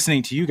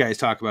listening to you guys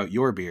talk about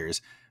your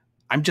beers,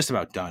 I'm just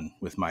about done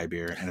with my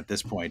beer. And at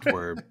this point,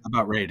 we're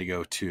about ready to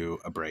go to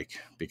a break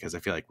because I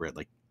feel like we're at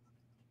like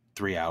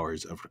 3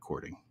 hours of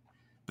recording.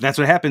 But that's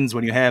what happens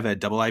when you have a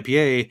double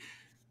IPA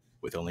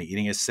with only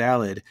eating a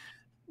salad.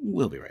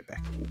 We'll be right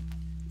back.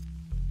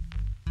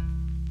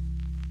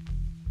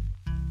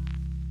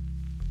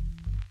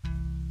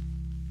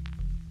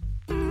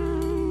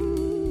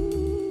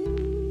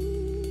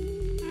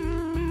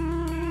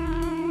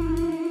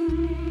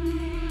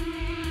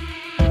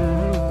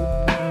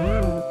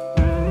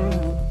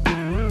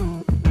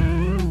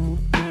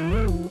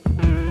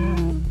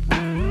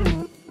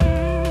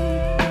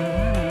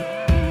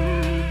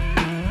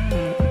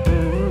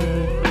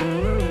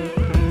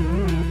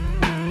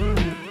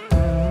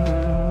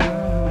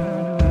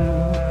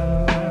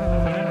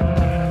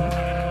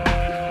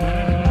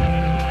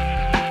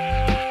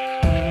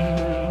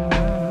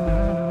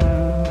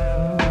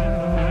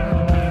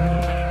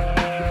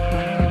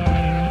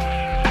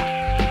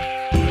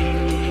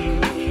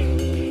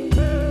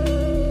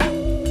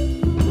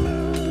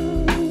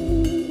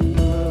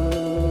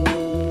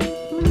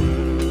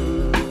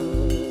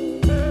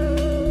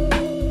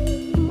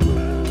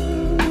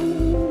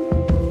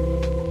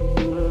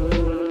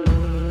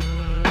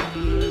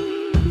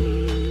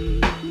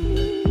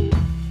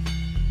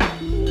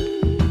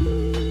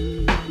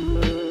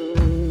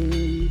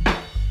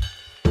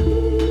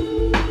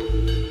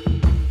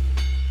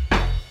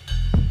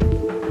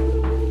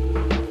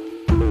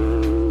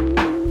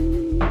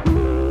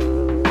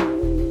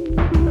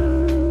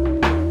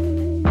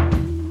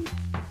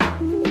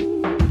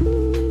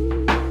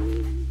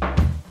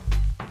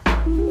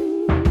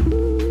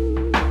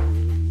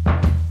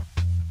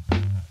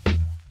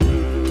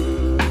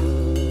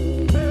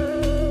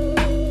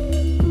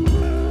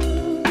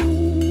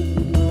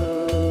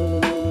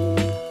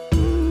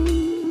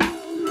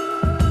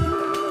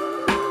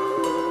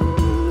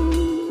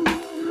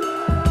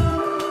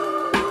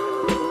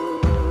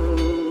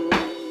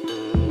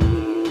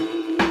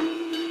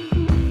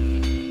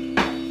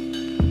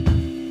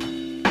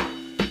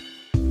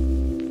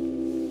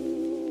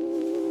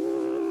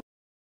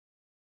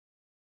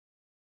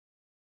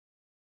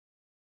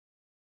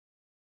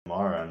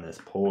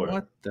 this pour.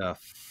 What the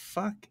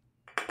fuck?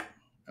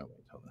 Oh,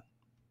 wait, hold on.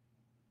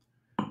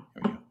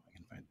 There we go. I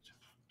can find it.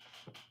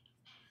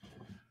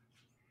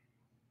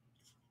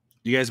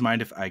 Do you guys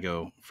mind if I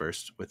go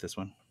first with this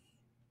one?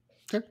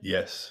 Sure.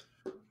 Yes.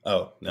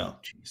 Oh, no.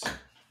 Jeez.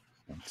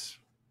 Thanks.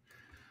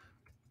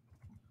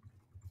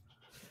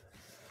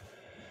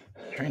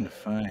 Trying to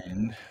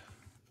find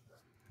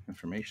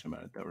information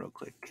about it, though, real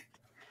quick.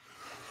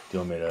 Do you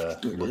want me to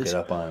look it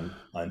up on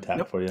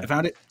tap for you? I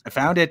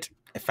found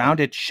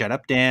it. Shut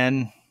up,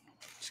 Dan.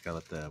 Just gotta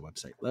let the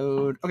website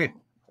load. Okay,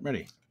 I'm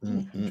ready.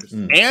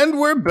 And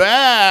we're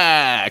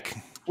back.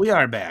 We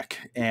are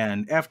back.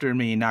 And after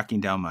me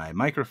knocking down my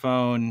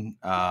microphone,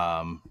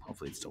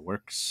 hopefully it still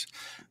works.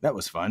 That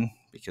was fun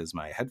because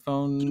my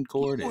headphone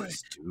cord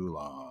is too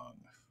long.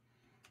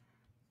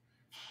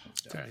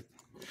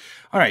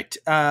 All right.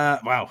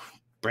 Wow.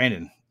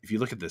 Brandon, if you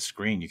look at the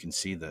screen, you can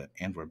see the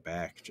 "and we're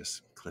back"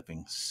 just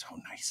clipping so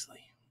nicely.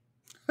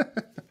 All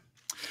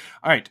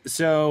right.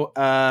 So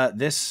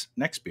this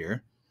next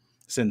beer,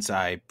 since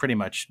I pretty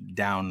much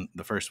downed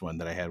the first one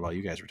that I had while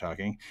you guys were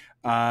talking,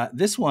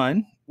 this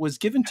one was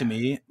given to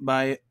me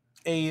by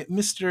a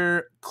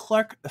Mr.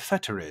 Clark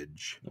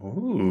Fetteridge.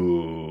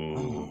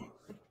 Ooh.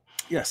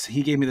 Yes,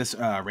 he gave me this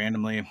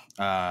randomly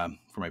for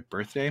my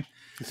birthday.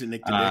 Is it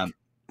Nick the Dick?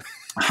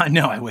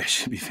 No, I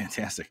wish. It'd be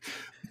fantastic.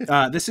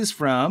 This is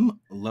from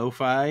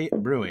Lo-Fi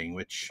Brewing,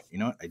 which, you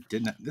know what, I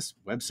did not. This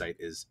website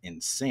is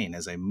insane.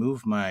 As I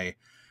move my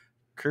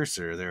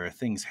cursor, there are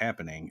things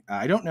happening.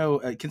 I don't know.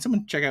 Can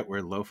someone check out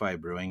where Lo-Fi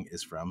Brewing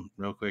is from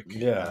real quick?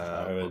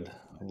 Yeah, I would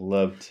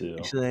love to.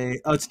 Actually,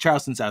 it's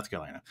Charleston, South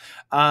Carolina.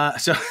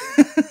 So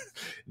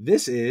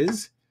this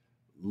is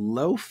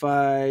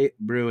Lo-Fi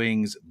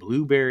Brewing's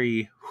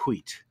Blueberry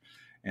Wheat.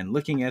 And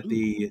looking at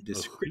the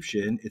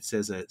description, it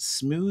says a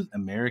smooth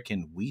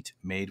American wheat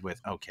made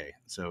with... Okay,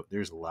 so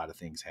there's a lot of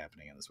things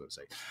happening on this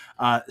website.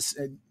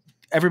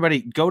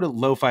 Everybody, go to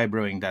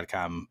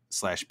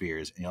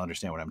lofibrewing.com/beers, and you'll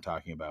understand what I'm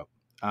talking about.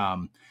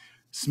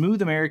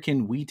 Smooth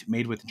American wheat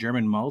made with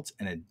German malt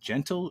and a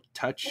gentle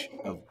touch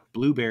of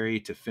blueberry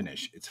to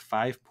finish. It's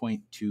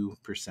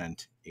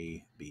 5.2%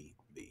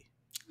 ABV.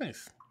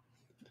 Nice.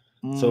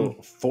 So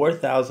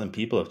 4,000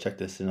 people have checked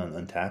this in on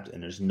Untapped,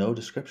 and there's no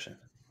description.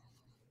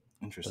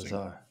 Interesting.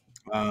 Bizarre.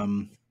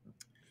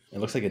 It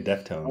looks like a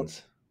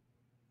Deftones.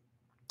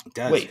 It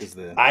does. Wait,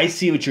 I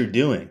see what you're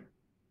doing.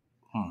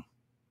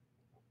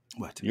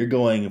 What? You're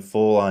going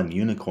full on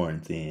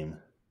unicorn theme.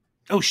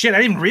 Oh shit!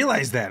 I didn't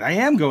realize that. I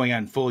am going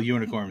on full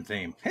unicorn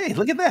theme. Hey,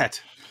 look at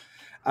that.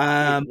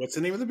 What's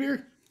the name of the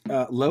beer?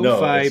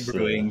 Lo-Fi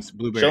Brewing's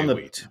Blueberry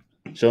Wheat.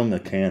 Show them the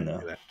can, though.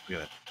 Look at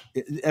that.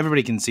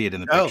 Everybody can see it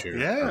in the picture.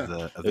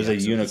 Yeah. There's a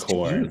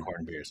unicorn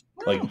beers,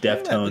 like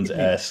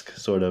Deftones-esque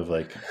sort of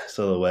like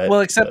silhouette.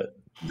 Well, except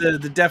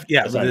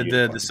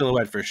the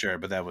silhouette for sure,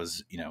 but that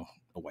was a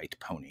white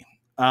pony.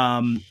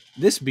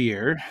 This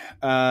beer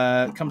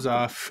comes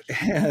off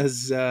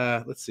as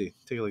let's see,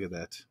 take a look at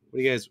that. What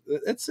do you guys?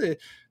 There's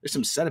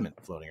some sediment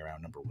floating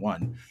around. Number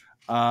one,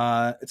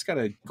 it's got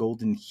a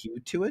golden hue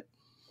to it.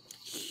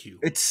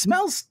 It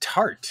smells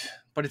tart,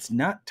 but it's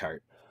not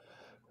tart.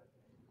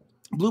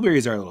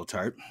 Blueberries are a little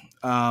tart.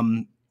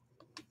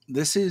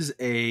 This is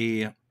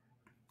a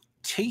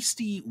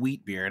tasty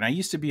wheat beer, and I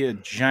used to be a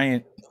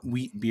giant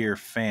wheat beer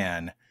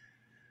fan,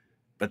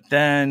 but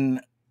then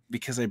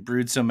because I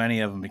brewed so many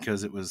of them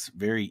because it was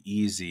very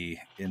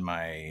easy in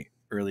my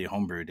early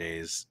homebrew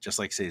days, just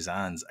like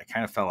Saisons, I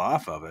kind of fell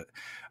off of it.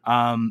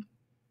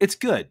 It's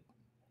good.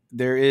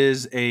 There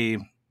is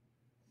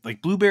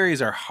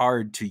blueberries are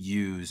hard to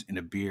use in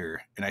a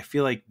beer, and I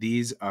feel like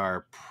these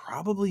are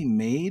probably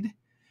made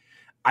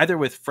either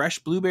with fresh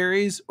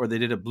blueberries or they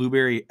did a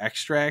blueberry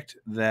extract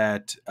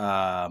that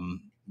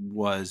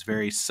was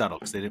very subtle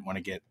because they didn't want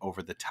to get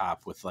over the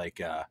top with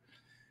like a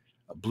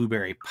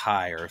blueberry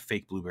pie or a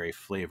fake blueberry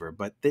flavor.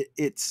 But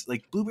it's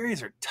like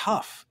blueberries are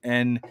tough.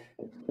 And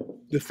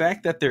the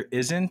fact that there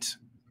isn't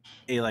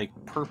a like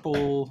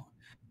purple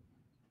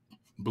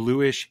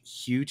bluish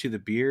hue to the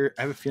beer,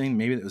 I have a feeling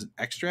maybe that was an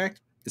extract.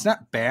 It's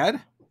not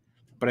bad,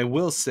 but I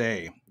will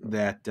say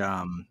that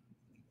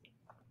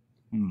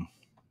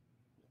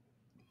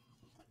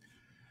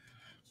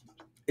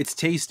it's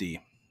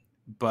tasty,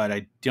 but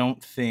I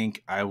don't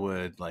think I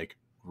would like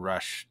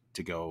rush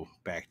to go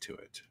back to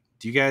it.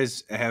 Do you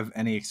guys have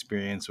any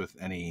experience with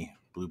any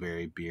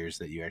blueberry beers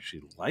that you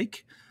actually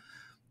like,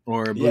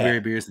 or blueberry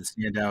beers that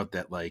stand out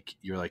that like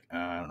you're like,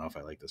 I don't know if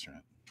I like this or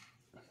not?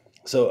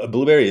 So a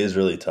blueberry is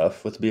really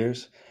tough with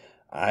beers.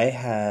 I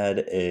had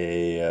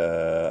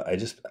I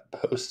just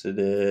posted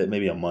it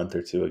maybe a month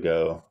or two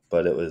ago,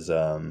 but it was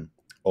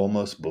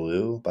Almost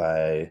Blue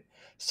by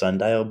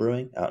Sundial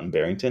Brewing out in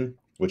Barrington,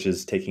 which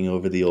is taking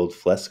over the old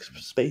Flesk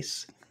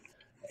space.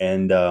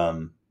 And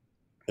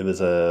it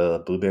was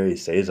a blueberry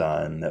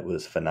Saison that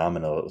was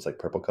phenomenal. It was like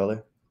purple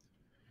color.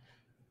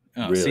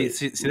 Oh, really,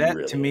 see that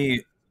really, to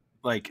me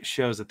like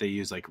shows that they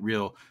use like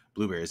real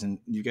blueberries. And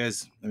you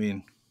guys, I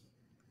mean,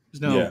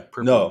 there's no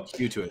purple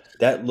hue to it.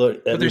 That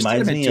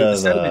reminds me of...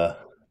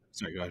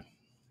 sorry, go ahead.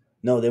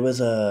 No, there was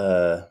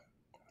a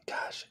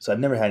Gosh, so I've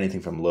never had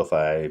anything from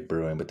Lo-Fi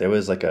Brewing, but there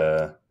was like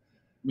a,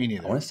 Me I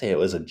neither. want to say it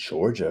was a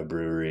Georgia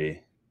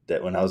brewery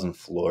that when I was in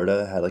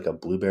Florida had like a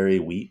blueberry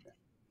wheat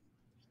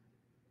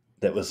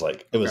that was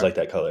like, it was like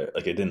that color.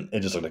 Like it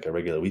just looked like a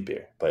regular wheat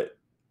beer, but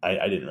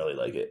I didn't really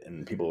like it.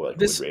 And people were like,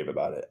 would rave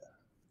about it.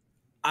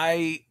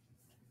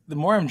 The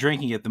more I'm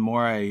drinking it, the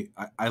more I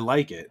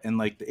like it. And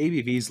like the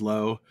ABV's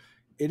low.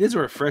 It is a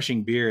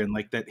refreshing beer. And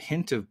like that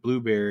hint of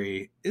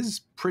blueberry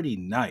is pretty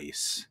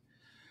nice.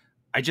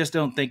 I just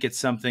don't think it's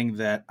something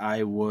that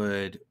I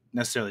would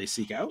necessarily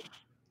seek out.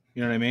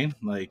 You know what I mean?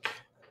 Like,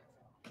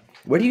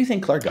 where do you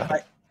think Clark got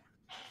it?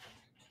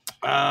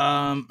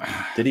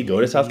 Did he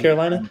go to South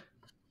Carolina?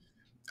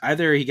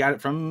 Either he got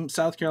it from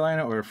South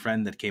Carolina or a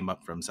friend that came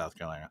up from South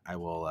Carolina. I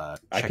will.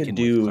 I could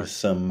do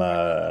some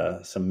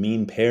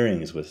mean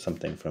pairings with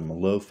something from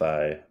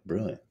Lo-Fi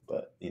Brewing,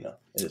 but you know,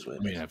 it is what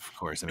it is. I mean, of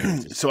course. I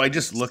mean, so I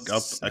just looked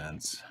up.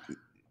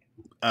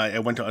 I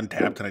went to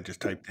Untapped and I just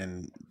typed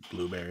in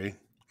blueberry.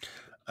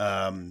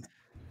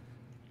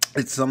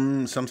 It's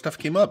some stuff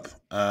came up.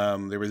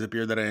 There was a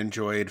beer that I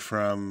enjoyed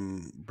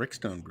from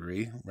Brickstone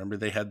Brewery. Remember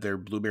they had their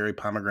blueberry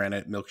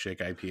pomegranate milkshake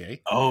IPA?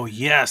 Oh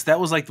yes,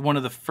 that was like one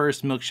of the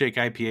first milkshake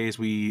IPAs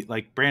we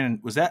like. Brandon,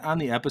 was that on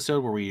the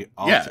episode where we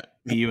all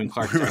me, you, and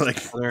Clark were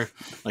like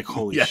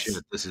holy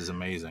shit, this is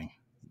amazing.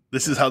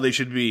 This is how they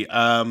should be.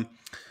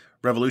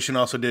 Revolution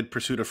also did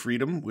Pursuit of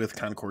Freedom with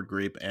Concord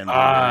Grape and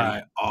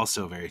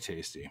also very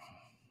tasty.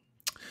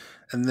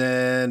 And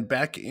then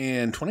back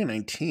in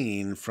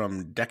 2019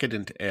 from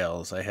Decadent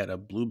Ales, I had a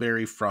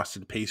blueberry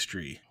frosted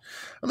pastry.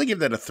 I'm going to give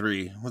that a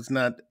 3.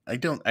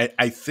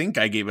 I think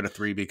I gave it a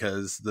 3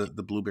 because the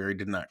blueberry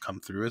did not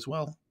come through as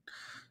well.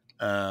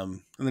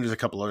 And then there's a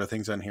couple other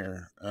things on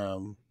here.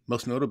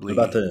 Most notably,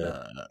 about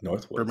the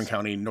Northwoods? Bourbon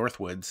County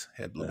Northwoods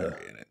had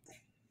blueberry in it.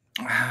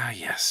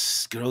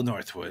 Yes. Good old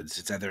Northwoods.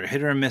 It's either a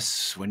hit or a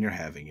miss when you're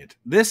having it.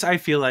 This, I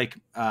feel like,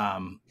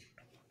 and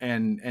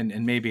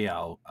maybe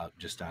I'll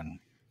just on,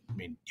 I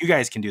mean, you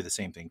guys can do the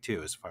same thing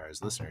too, as far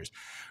as listeners.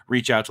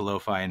 Reach out to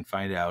Lo-Fi and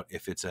find out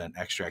if it's an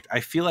extract. I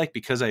feel like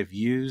because I've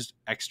used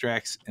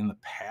extracts in the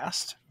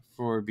past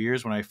for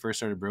beers when I first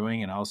started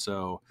brewing, and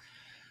also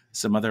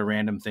some other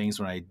random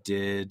things when I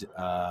did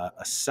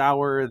a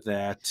sour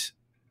that,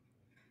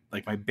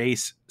 like my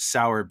base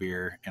sour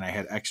beer, and I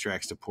had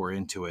extracts to pour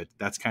into it.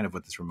 That's kind of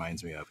what this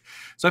reminds me of.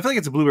 So I feel like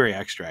it's a blueberry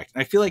extract.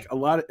 I feel like a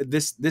lot of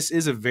this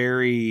is a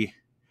very,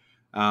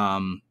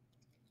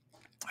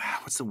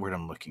 what's the word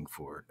I'm looking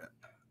for?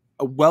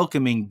 A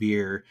welcoming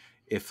beer.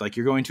 If like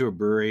you're going to a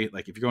brewery,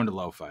 like if you're going to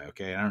Lo-Fi,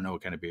 okay, I don't know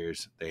what kind of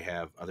beers they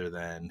have other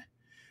than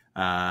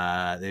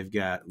they've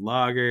got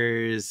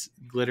lagers,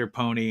 glitter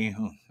pony,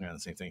 they're the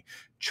same thing,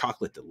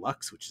 chocolate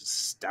deluxe, which is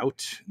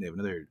stout. They have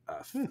another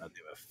they have a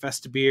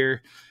festa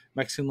beer,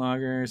 Mexican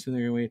lager,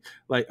 something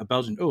like a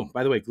Belgian. Oh,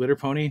 by the way, glitter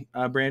pony,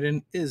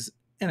 Brandon, is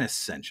an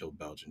essential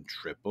Belgian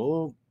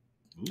triple.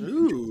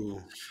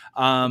 Ooh.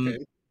 Okay.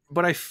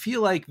 But I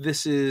feel like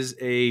this is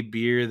a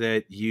beer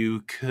that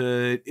you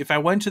could, if I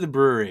went to the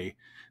brewery,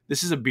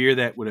 this is a beer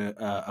that would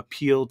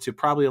appeal to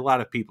probably a lot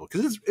of people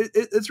because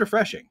it's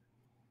refreshing.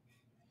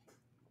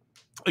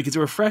 Like it's a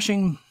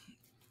refreshing,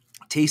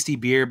 tasty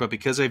beer, but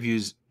because I've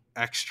used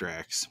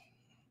extracts,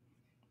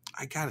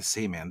 I gotta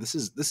say, man, this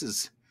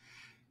is.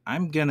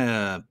 I'm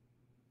gonna,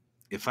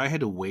 if I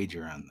had to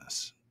wager on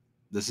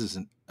this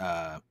isn't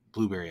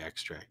blueberry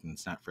extract, and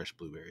it's not fresh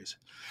blueberries.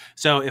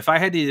 So if I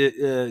had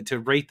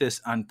to rate this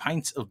on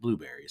pints of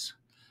blueberries,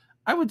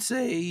 I would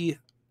say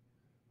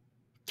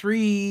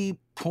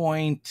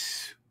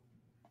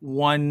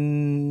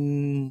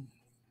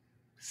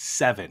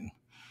 3.17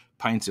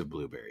 pints of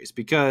blueberries,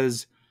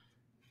 because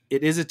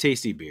it is a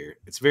tasty beer.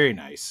 It's very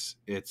nice.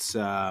 It's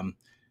what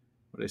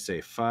did I say,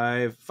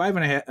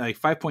 5.5, like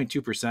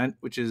 5.2%,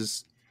 which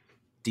is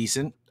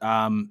decent.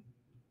 You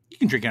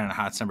can drink it on a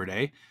hot summer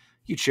day.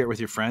 You share it with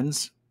your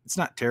friends. It's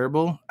not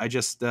terrible. I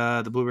just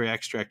the blueberry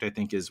extract, I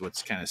think, is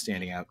what's kind of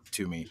standing out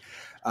to me.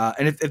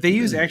 And if they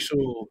use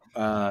actual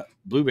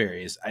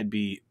blueberries, I'd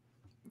be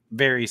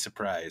very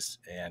surprised.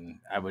 And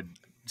I would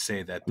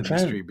say that the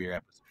mystery beer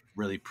episode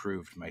really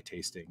proved my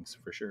tastings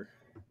for sure.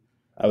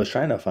 I was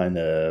trying to find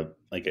an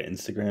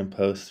Instagram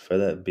post for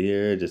that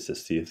beer just to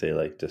see if they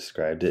like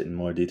described it in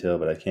more detail,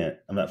 but I can't.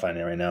 I'm not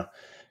finding it right now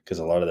because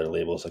a lot of their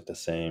labels look the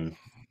same.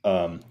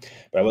 But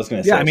I was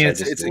going to say, I mean,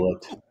 it's a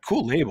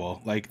cool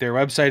label. Like their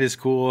website is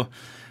cool.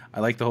 I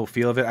like the whole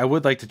feel of it. I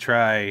would like to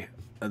try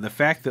the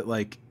fact that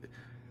like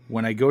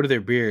when I go to their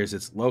beers,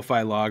 it's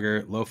Lo-Fi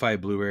Lager, Lo-Fi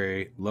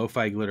Blueberry,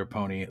 Lo-Fi Glitter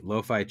Pony,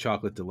 Lo-Fi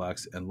Chocolate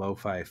Deluxe, and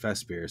Lo-Fi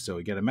Fest beer. So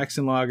we get a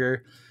Mexican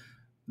lager,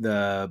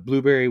 the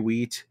blueberry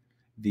wheat,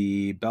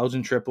 the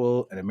Belgian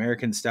triple, an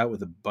American stout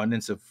with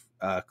abundance of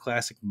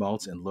classic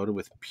malts and loaded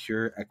with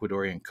pure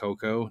Ecuadorian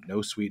cocoa,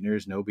 no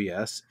sweeteners, no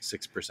BS,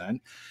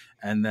 6%.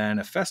 And then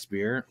a Fest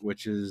beer,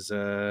 which is,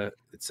 it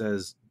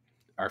says,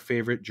 our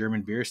favorite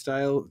German beer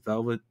style,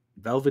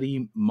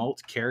 velvety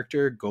malt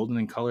character, golden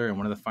in color, and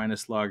one of the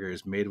finest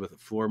lagers made with a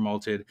floor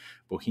malted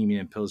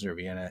Bohemian Pilsner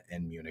Vienna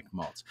and Munich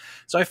malts.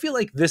 So I feel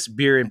like this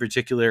beer in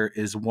particular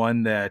is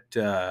one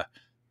that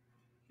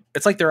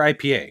it's like their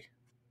IPA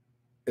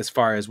as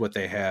far as what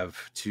they have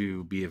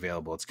to be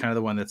available. It's kind of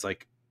the one that's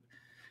like,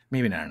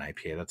 maybe not an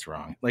IPA. That's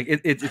wrong. Like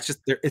it's just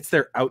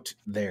their out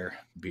there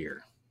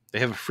beer. They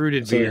have a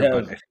fruited beer,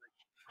 but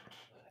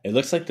it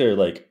looks like they're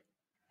like,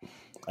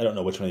 I don't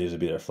know which one of these would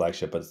be their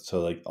flagship, but so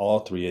like all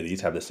three of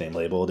these have the same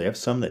label. They have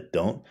some that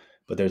don't,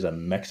 but there's a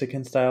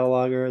Mexican style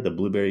lager, the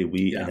blueberry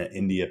wheat, and an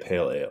India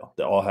pale ale.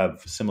 They all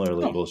have similar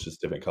labels,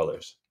 just different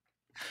colors.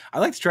 I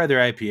like to try their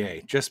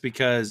IPA just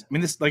because, I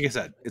mean, this, like I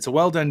said, it's a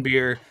well done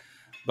beer,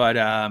 but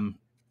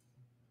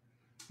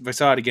if I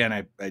saw it again,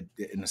 I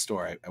in the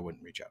store, I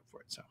wouldn't reach out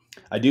for it. So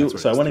I do.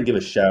 So I want to give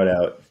a shout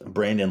out.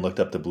 Brandon looked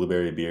up the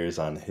blueberry beers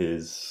on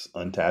his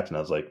Untapped, and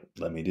I was like,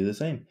 let me do the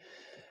same.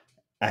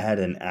 I had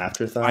an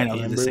afterthought I know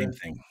amber the same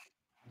thing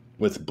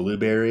with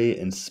blueberry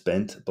and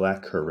spent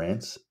black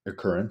currants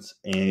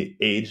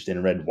aged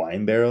in red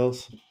wine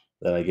barrels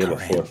that I gave a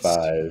 4 or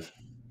 5,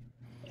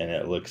 and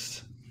it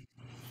looks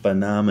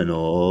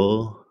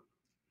phenomenal.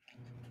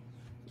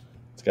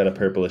 It's got a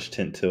purplish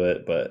tint to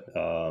it, but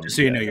just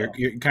so you know,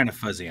 you're kind of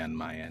fuzzy on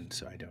my end,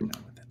 so I don't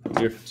know what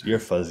that is. You're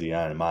fuzzy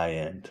on my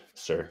end,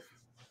 sir.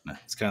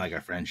 It's kind of like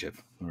our friendship,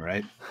 all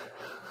right?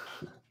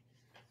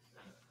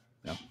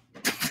 No.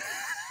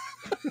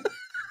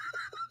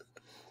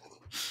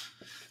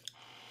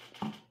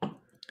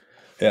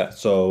 Yeah,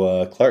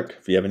 so Clark,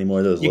 if you have any more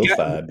of those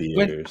lo-fi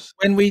beers.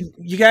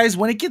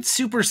 When it gets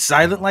super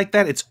silent like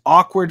that, it's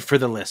awkward for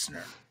the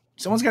listener.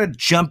 Someone's got to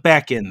jump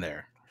back in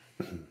there.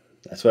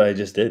 That's what I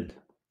just did.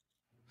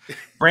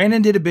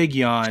 Brandon did a big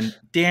yawn.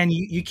 Dan,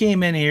 you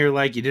came in here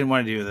like you didn't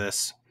want to do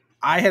this.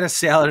 I had a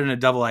salad and a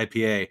double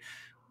IPA.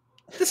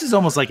 This is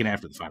almost like an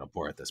after the final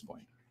pour at this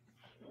point.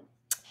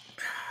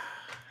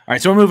 All right,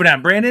 so we're moving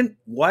on. Brandon,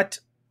 what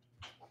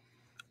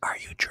are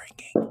you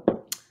drinking?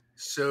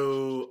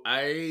 So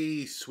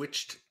I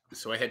switched.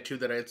 So I had 2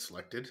 that I had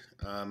selected,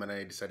 and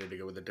I decided to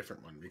go with a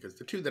different one because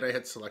the 2 that I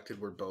had selected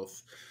were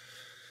both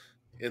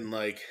in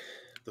like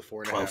the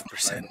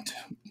 4.5%.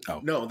 Oh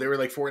no, they were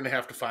like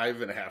 4.5 to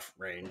 5.5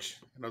 range,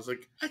 and I was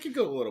like, I could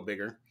go a little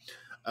bigger.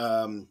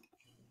 I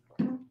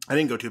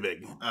didn't go too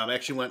big. I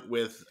actually went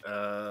with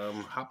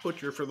Hop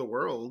Butcher for the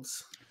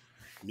World's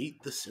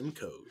Meet the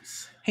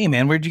Simcoes. Hey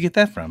man, where'd you get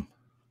that from?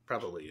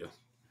 Probably you.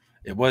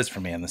 It was for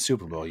me on the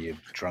Super Bowl, you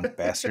drunk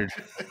bastard.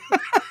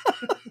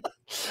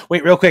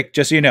 Wait, real quick,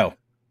 just so you know,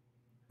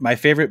 my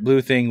favorite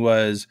blue thing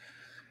was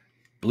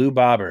Blue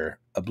Bobber,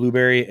 a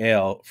blueberry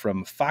ale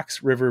from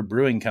Fox River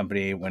Brewing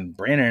Company when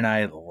Brandon and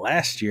I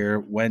last year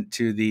went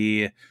to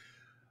the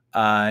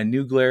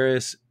New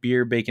Glarus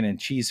Beer, Bacon, and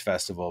Cheese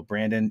Festival.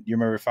 Brandon, you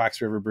remember Fox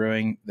River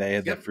Brewing? They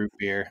had the fruit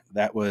beer.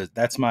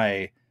 That's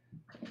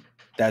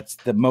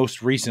the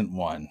most recent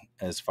one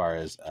as far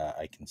as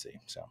I can see.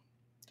 So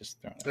just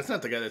throwing That's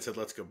not the guy that said,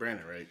 let's go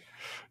Brandon, right?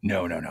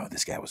 No.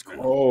 This guy was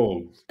cool.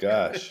 Oh,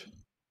 gosh.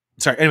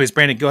 Sorry. Anyways,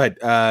 Brandon, go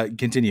ahead.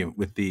 Continue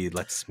with the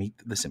Let's Meet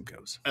the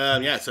Simcoes.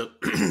 So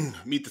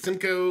Meet the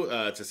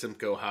Simcoe. It's a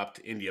Simcoe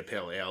hopped India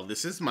Pale Ale.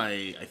 This is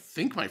I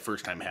think my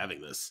first time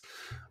having this.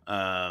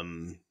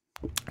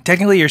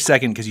 Technically, you're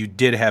second because you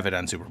did have it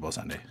on Super Bowl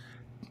Sunday.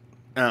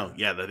 Oh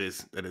yeah, that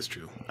is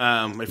true.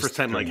 My first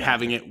time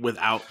having it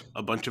without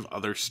a bunch of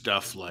other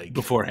stuff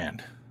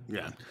beforehand.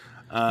 Yeah, it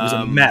was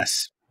a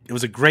mess. It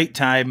was a great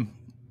time,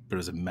 but it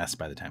was a mess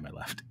by the time I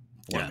left.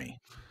 For me.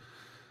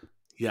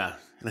 Yeah,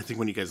 and I think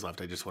when you guys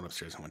left, I just went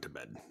upstairs and went to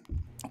bed.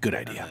 Good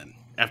idea. And then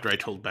after I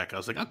told Beck, I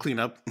was like, I'll clean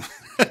up.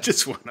 I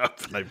just went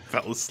up and I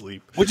fell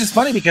asleep. Which is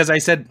funny because I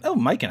said, oh,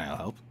 Myke and I'll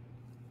help.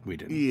 We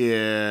didn't.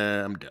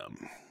 Yeah, I'm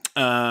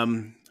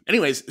dumb.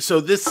 Anyways,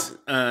 so this,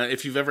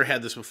 if you've ever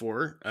had this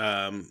before,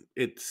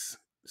 it's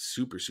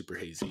super, super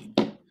hazy.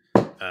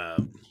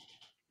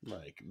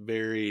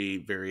 Very,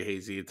 very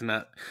hazy. It's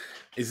not,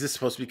 is this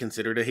supposed to be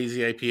considered a hazy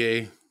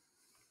IPA?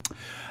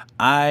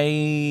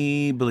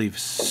 I believe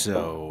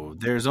so.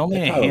 There's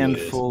only a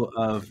handful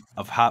of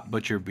Hop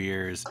Butcher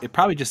beers. It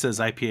probably just says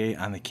IPA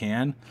on the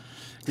can.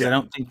 Yeah. I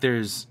don't think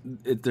there's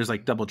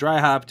like double dry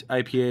hopped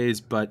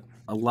IPAs, but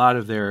a lot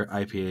of their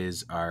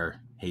IPAs are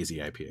hazy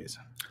IPAs.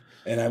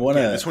 And I want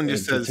this one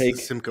just says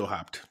Simcoe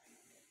hopped.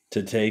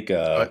 To take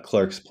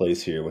Clark's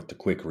place here with the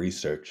quick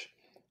research.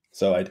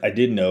 So I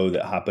did know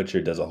that Hop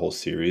Butcher does a whole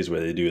series where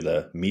they do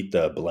the Meet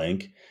the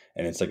Blank,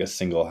 and it's like a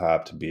single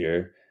hopped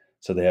beer.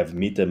 So they have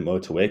Meet the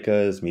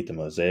Motuecas, Meet the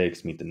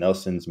Mosaics, Meet the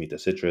Nelsons, Meet the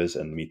Citras,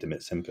 and Meet the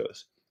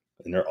Simcoes.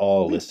 And they're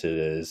all listed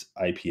as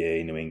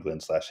IPA New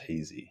England /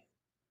 hazy.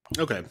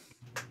 Okay.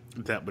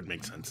 That would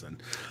make sense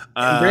then.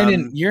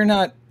 Brandon, you're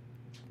not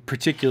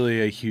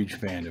particularly a huge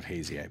fan of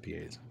hazy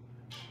IPAs.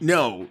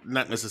 No,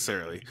 not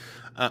necessarily.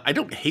 I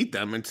don't hate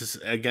them. It's just,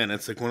 again,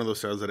 it's like one of those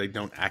styles that I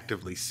don't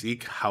actively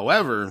seek.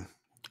 However,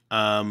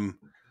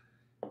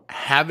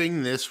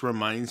 having this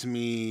reminds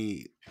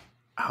me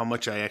how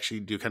much I actually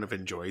do kind of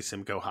enjoy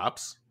Simcoe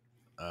hops.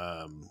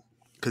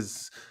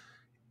 Because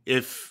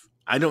if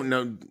I don't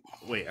know,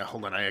 wait,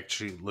 hold on. I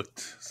actually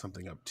looked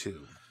something up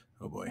too.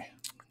 Oh boy.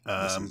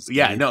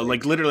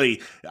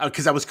 Literally,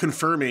 because I was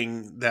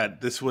confirming that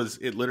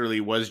it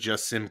literally was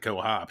just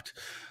Simcoe hopped.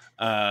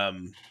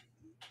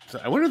 So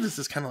I wonder if this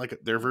is kind of like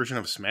their version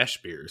of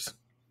smash beers.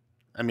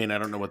 I mean, I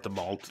don't know what the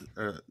malt.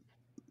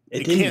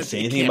 It didn't say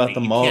anything about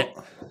the malt.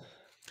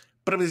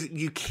 But I mean,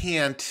 you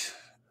can't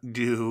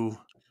do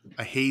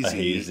a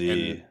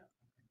hazy,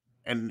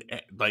 and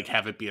like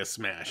have it be a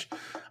smash.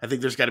 I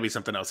think there's got to be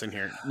something else in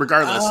here.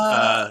 Regardless,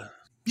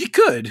 you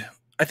could.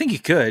 I think you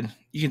could.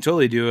 You can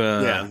totally do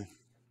a. Yeah.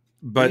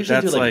 But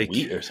that's do like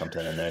wheat or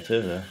something in there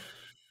too. Though.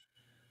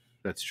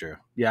 That's true.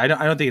 Yeah, I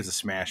don't think it's a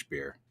smash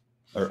beer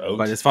or oat.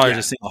 But as far as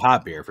a single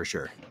hop beer, for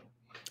sure.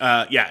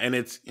 Yeah, and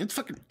it's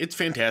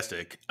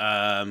fantastic.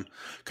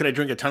 Could I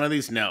drink a ton of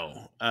these?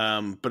 No.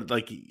 But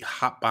like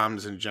hop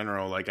bombs in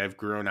general, like I've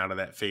grown out of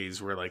that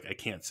phase where like I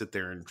can't sit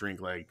there and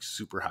drink like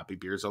super hoppy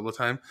beers all the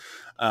time,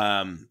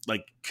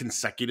 like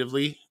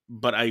consecutively.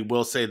 But I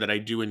will say that I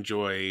do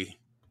enjoy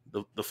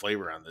the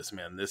flavor on this,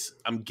 man.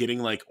 I'm getting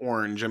like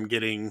orange. I'm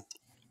getting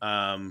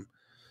some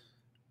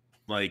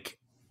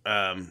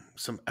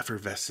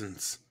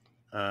effervescence.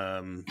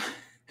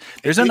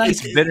 There's a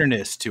nice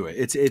bitterness to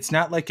it. It's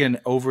not like an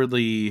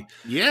overly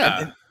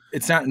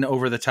it's not an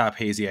over the top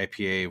hazy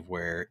IPA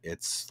where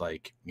it's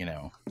like,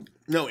 no,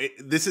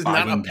 this is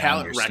not a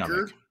palate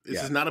wrecker.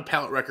 This is not a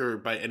palate wrecker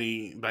by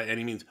any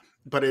means,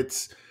 but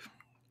it's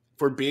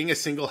for being a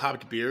single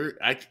hopped beer.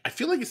 I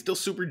feel like it's still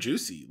super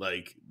juicy.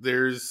 Like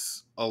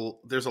there's a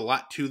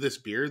lot to this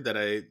beer that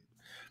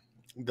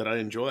I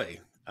enjoy.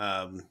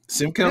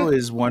 Simcoe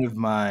is one of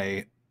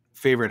my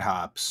favorite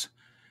hops,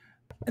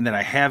 and that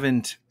I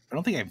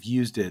don't think I've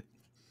used it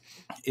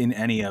in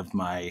any of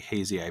my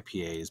hazy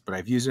IPAs, but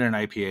I've used it in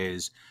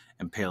IPAs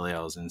and pale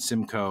ales, and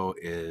Simcoe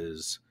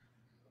is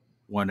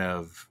one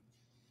of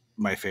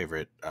my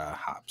favorite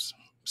hops.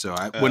 So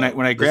when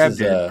I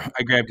grabbed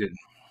I grabbed it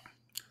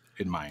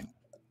in mine.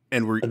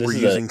 And we're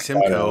using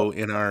Simcoe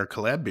in our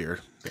collab beer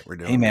that we're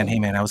doing. Hey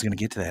man, I was going to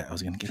get to that.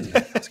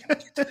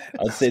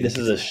 I'd say this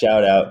is a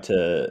shout out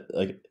to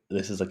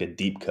this is like a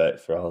deep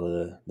cut for all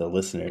the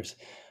listeners.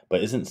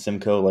 But isn't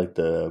Simcoe like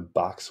the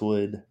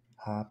boxwood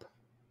hop?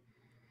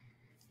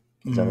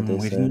 Is that what they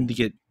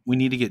said? We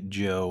need to get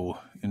Joe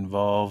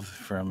involved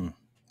from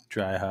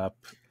Dry Hop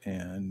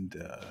and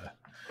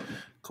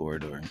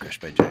Corridor and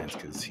Crushed by Giants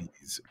because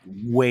he's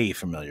way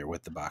familiar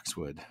with the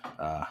boxwood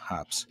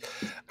hops.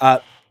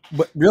 But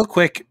real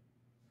quick,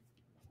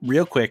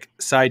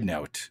 side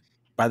note,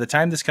 by the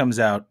time this comes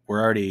out,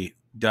 we're already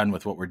done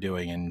with what we're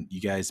doing, and you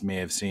guys may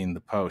have seen the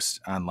post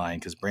online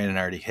because Brandon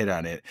already hit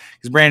on it.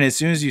 Because Brandon, as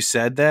soon as you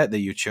said that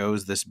you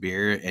chose this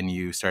beer and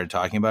you started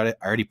talking about it,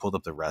 I already pulled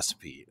up the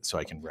recipe so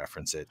I can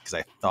reference it because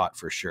I thought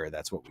for sure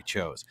that's what we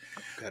chose.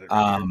 Got it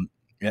right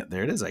yeah,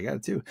 there it is. I got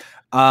it too.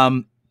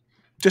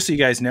 Just so you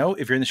guys know,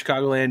 if you're in the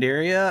Chicagoland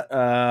area,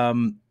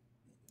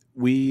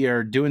 we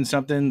are doing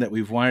something that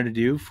we've wanted to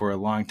do for a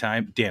long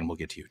time. Dan, we'll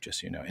get to you, just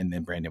so you know. And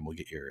then Brandon will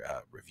get your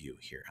review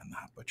here on the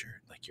Hop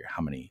Butcher, like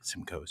how many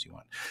Simcoes you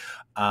want.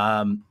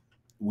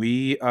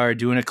 We are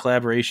doing a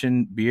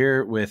collaboration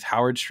beer with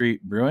Howard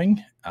Street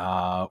Brewing.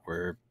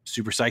 We're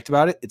super psyched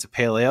about it. It's a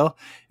pale ale,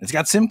 and it's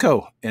got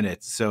Simcoe in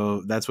it.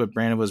 So that's what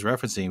Brandon was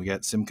referencing. We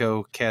got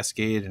Simcoe,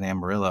 Cascade, and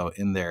Amarillo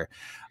in there.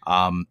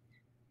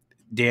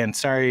 Dan,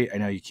 sorry, I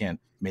know you can't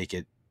make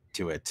it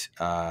to it,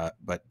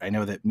 but I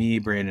know that me,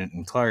 Brandon,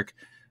 and Clark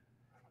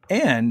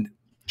and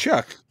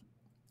Chuck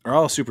are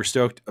all super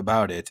stoked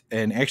about it.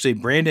 And actually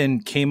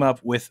Brandon came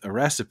up with a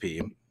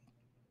recipe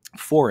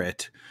for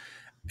it,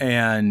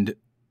 and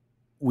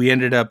we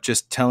ended up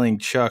just telling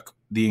Chuck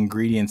the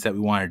ingredients that we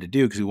wanted to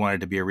do because we wanted it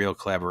to be a real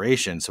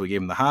collaboration. So we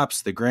gave him the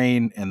hops, the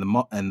grain, and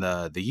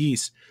the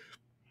yeast,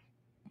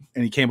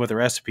 and he came up with a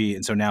recipe,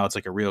 and so now it's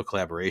like a real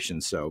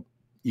collaboration. So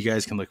you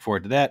guys can look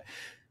forward to that.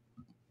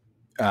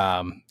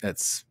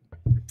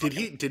 Did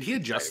he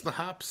adjust the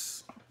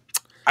hops?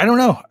 I don't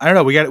know.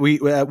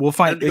 We'll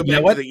find. You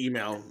know what? The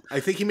email. I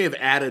think he may have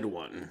added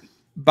one.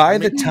 By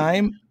the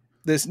time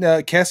this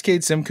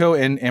Cascade, Simcoe,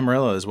 and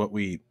Amarillo is what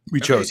we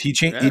chose. He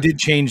did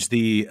change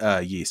the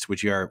yeast,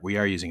 which we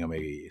are using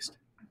Omega yeast.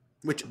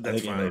 Which I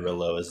think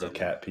Amarillo is the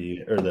cat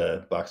pea or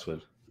the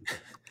boxwood.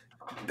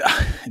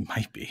 It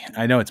might be.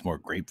 I know it's more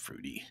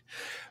grapefruity,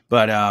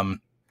 but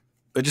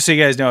just so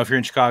you guys know, if you're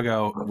in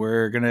Chicago,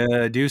 we're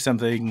gonna do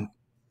something.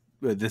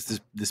 This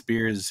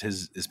beer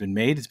has been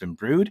made, it's been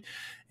brewed,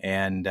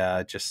 and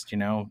just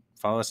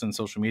follow us on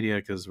social media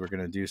because we're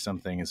gonna do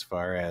something as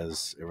far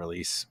as a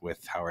release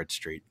with Howard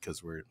Street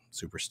because we're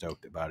super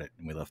stoked about it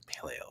and we love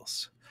pale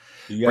ales.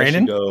 You guys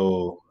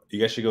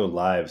should go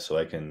live so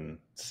I can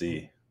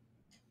see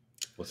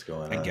what's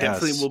going on.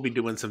 Definitely, we'll be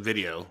doing some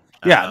video.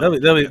 Yeah,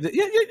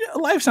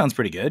 live sounds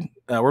pretty good.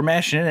 We're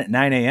mashing in at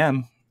 9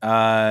 a.m.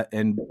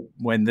 And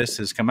when this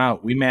has come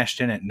out, we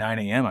mashed in at 9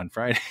 a.m. on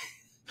Friday.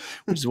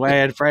 Which is why I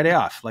had Friday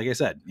off. Like I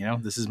said,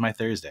 this is my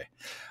Thursday.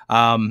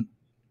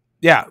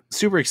 Yeah,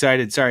 super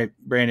excited. Sorry,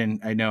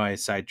 Brandon. I know I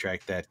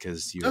sidetracked that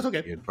because you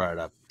had brought it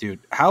up. Dude,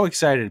 how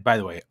excited, by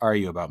the way, are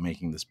you about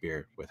making this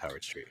beer with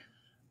Howard Street?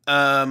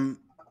 I'm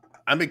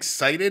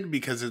excited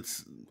because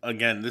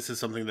this is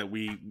something that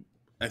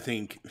I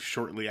think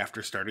shortly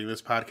after starting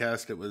this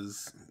podcast, it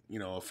was,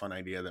 a fun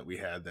idea that we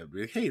had that,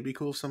 hey, it'd be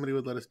cool if somebody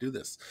would let us do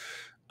this.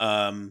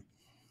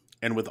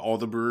 And with all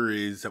the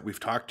breweries that we've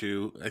talked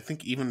to, I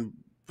think even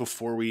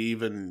before we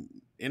even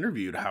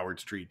interviewed Howard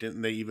Street,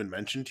 didn't they even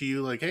mention to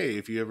you like, hey,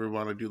 if you ever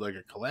want to do like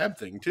a collab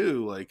thing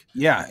too, like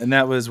yeah, and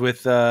that was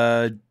with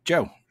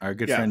Joe, our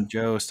good friend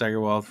Joe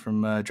Steigerwald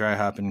from Dry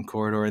Hop and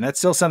Corridor, and that's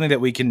still something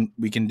that we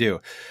can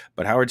do.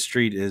 But Howard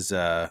Street is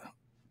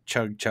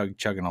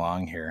chugging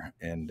along here,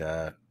 and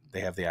they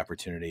have the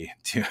opportunity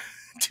to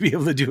be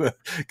able to do a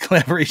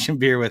collaboration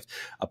beer with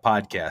a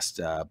podcast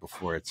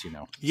before it's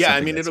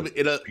I mean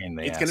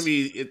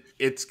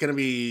it's gonna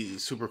be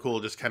super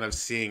cool just kind of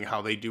seeing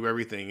how they do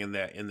everything in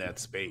that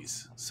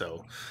space.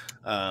 So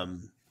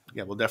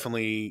we'll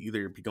definitely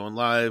either be going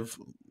live,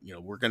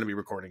 we're gonna be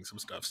recording some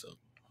stuff, so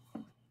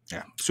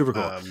yeah, super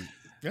cool.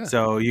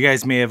 So you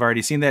guys may have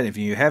already seen that. If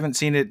you haven't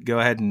seen it, go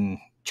ahead and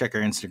check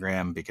our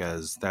Instagram,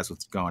 because that's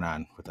what's going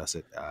on with us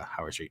at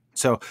Howard Street.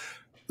 So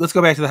let's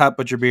go back to the Hot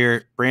Butcher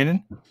beer.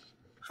 Brandon,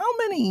 how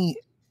many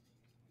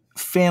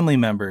family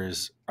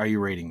members are you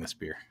rating this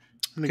beer?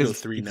 I'm going to go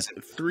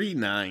 3.9.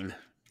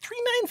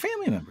 3.9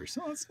 family members.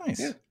 Oh, that's nice.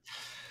 Yeah.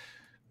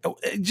 Oh,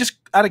 just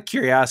out of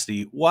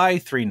curiosity, why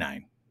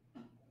 3.9?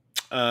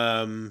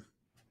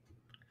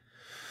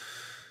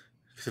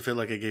 Because I feel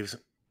like I gave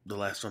the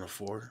last one a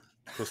 4.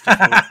 Close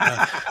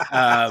to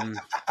 4.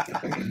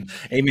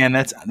 Hey man,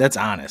 that's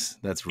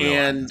honest. That's real.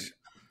 And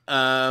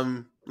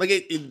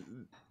like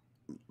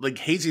like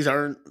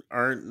hazies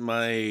aren't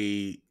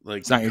my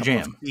like. It's not your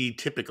jam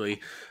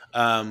typically,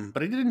 but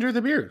I did enjoy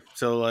the beer.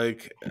 So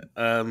like,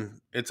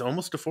 it's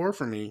almost a 4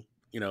 for me.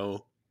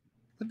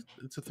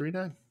 It's a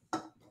 3.9.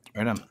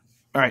 Right on.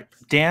 All right,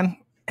 Dan,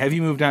 have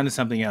you moved on to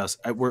something else?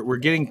 We're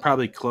getting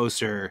probably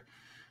closer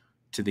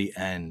to the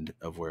end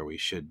of where we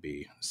should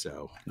be.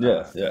 So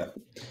yeah.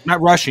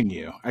 Not rushing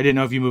you. I didn't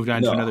know if you moved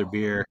on to another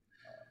beer.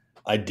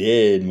 I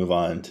did move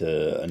on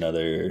to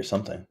another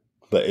something,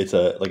 but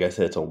like I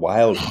said, it's a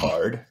wild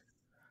card.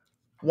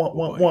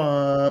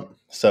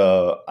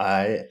 So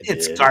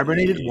it's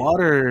carbonated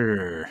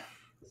water.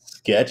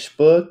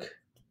 Sketchbook.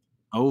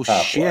 Oh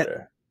shit!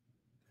 Water.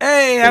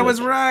 Hey, I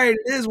was right.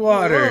 It is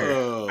water.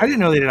 Whoa. I didn't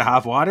know they did a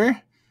hop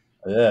water.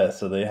 Yeah,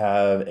 so they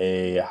have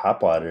a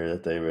hop water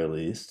that they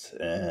released,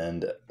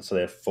 and so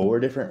they have 4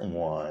 different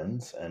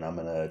ones, and I'm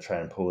gonna try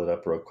and pull it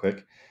up real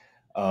quick.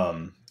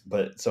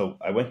 But so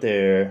I went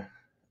there.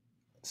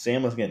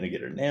 Sam was getting to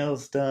get her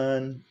nails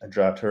done. I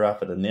dropped her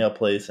off at the nail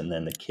place, and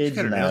then the kids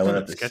and I went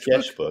up to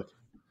Sketchbook.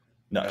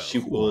 No, she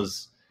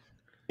was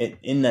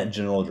in that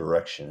general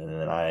direction, and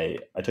then I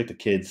took the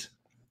kids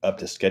up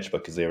to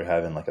Sketchbook because they were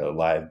having like a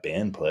live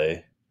band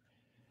play,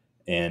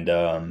 and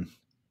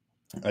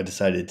I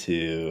decided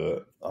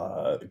to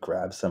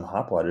grab some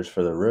hop waters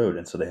for the road.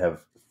 And so they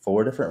have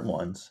 4 different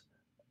ones.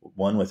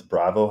 One with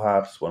Bravo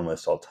hops, one with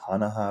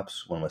Sultana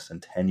hops, one with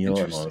Centennial,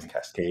 and one with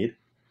Cascade.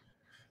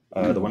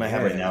 The one I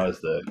have right now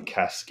is the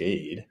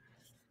Cascade.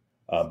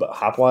 But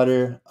hop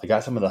water, I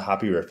got some of the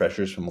hoppy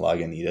refreshers from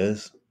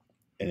Lagunitas,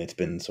 and it's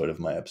been sort of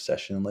my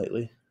obsession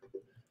lately.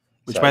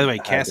 Which, by the way,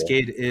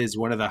 Cascade is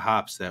one of the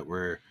hops that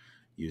we're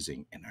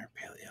using in our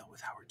Pale Ale with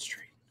Howard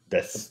Street.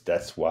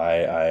 That's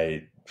why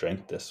I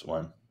drank this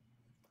one.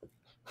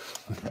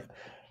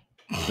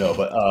 No,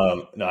 but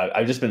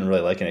I've just been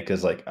really liking it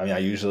because, like, I mean, I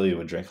usually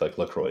would drink like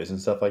LaCroix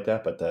and stuff like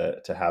that, but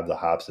to have the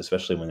hops,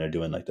 especially when they're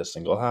doing like the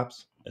single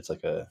hops, it's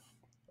like a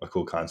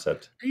cool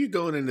concept. Are you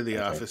going into the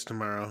office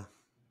tomorrow?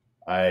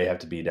 I have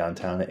to be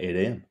downtown at 8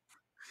 a.m.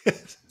 I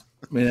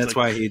mean, that's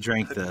why he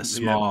drank the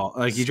small,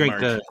 like he drank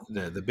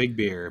the big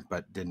beer,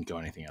 but didn't go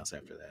anything else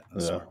after that.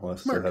 Yeah, well, I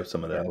still have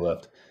some of that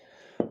left.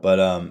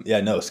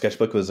 But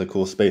Sketchbook was a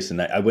cool space,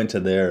 and I went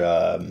to their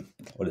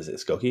what is it,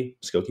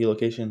 Skokie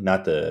location?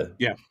 Not the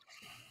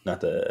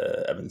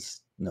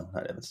Evans. No,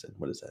 not Evanston.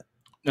 What is that?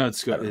 No,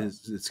 it's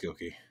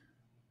Skokie.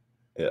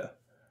 Yeah,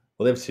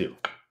 well, they have 2.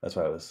 That's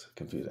why I was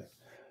confusing.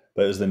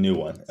 But it was the new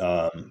one,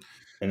 and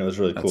it was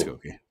really cool.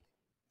 Skokie.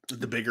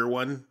 The bigger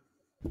one.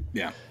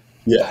 Yeah,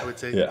 I would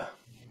say. Yeah.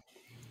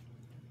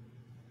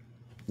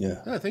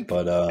 I think.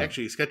 But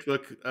actually,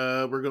 Sketchbook,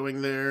 we're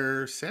going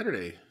there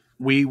Saturday.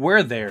 We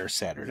were there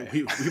Saturday.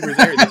 We were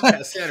there this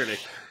past Saturday.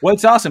 Well,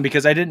 it's awesome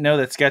because I didn't know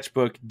that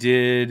Sketchbook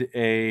did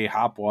a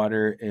hop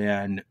water,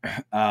 and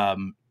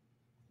Brandon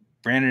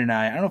and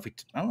I don't know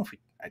if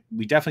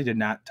we definitely did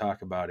not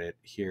talk about it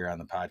here on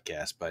the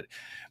podcast, but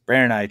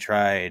Brandon and I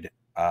tried,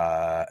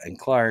 and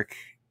Clark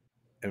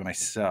and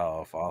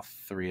myself, all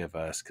 3 of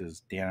us,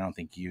 because Dan, I don't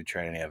think you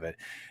tried any of it.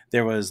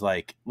 There was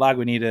like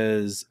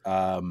Lagunitas.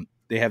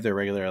 They have their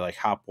regular like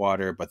hop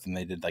water, but then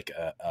they did like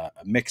a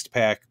mixed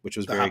pack, which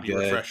was very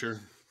good. Refresher.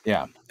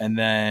 Yeah. And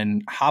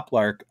then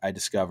Hoplark I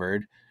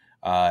discovered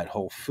at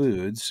Whole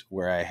Foods,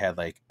 where I had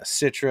like a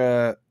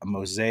Citra, a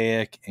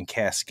Mosaic, and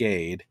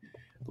Cascade,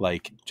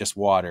 like just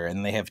water.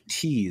 And they have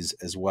teas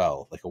as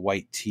well, like a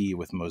white tea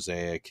with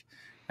Mosaic.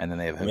 And then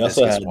they have we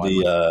also had one.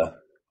 We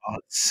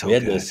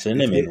had the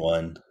cinnamon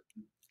one.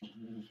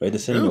 We had the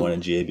cinnamon one in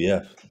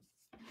GABF.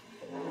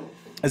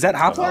 Is that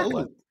Hoplark?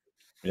 Oh.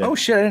 Yeah. Oh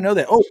shit! I didn't know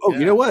that. Oh, yeah.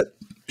 You know what?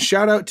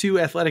 Shout out to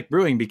Athletic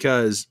Brewing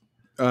because,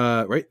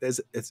 right?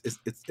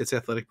 It's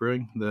Athletic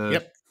Brewing.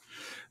 Yep.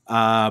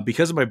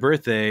 Because of my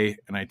birthday,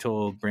 and I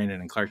told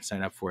Brandon and Clark to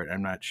sign up for it.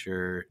 I'm not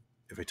sure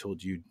if I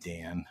told you,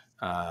 Dan.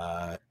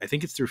 I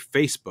think it's through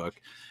Facebook.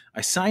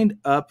 I signed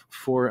up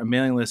for a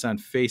mailing list on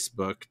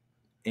Facebook,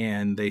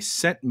 and they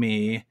sent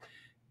me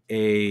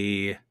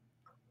a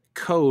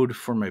code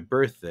for my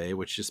birthday,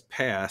 which just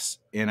passed,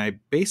 and I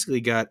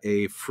basically got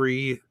a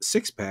free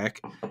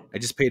 6-pack. I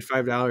just paid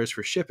 $5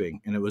 for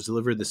shipping, and it was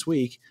delivered this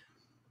week.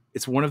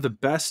 It's one of the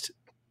best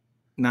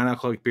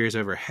non-alcoholic beers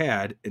I've ever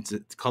had. It's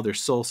called their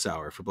Soul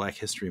Sour for Black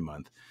History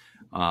Month,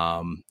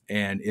 and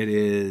it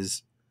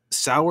is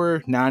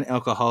sour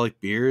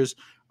non-alcoholic beers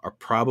are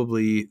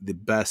probably the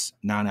best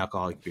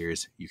non-alcoholic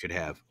beers you could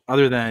have,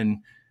 other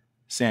than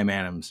Sam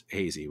Adams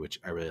Hazy, which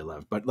I really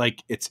love. But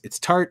like it's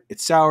tart,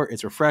 it's sour,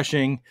 it's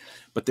refreshing,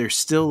 but there's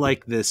still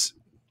like this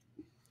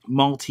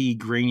malty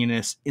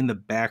graininess in the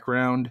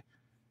background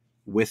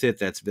with it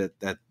that's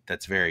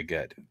very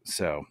good.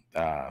 So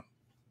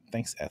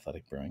thanks,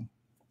 Athletic Brewing.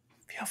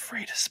 Feel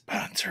free to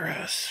sponsor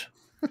us.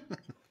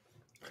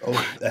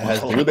 That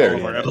has blueberry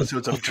in our it.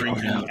 episodes of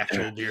drinking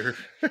actual beer.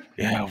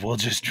 Yeah, we'll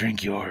just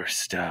drink your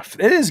stuff.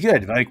 It is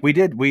good. Like we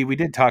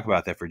did talk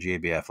about that for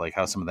GABF, like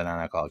how some of the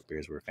non-alcoholic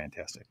beers were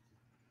fantastic.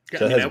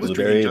 So it has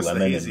blueberry,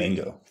 lemon, and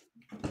mango.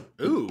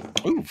 Ooh,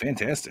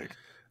 fantastic.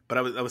 But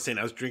I was saying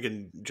I was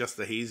drinking just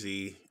the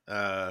hazy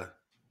for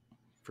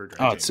drinking.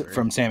 Oh, it's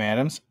from Sam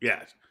Adams?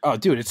 Yeah. Oh,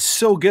 dude, it's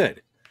so good.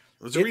 It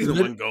was the reason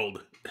it won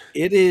gold.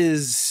 It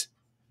is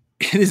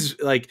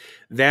like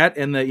that,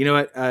 and the, you know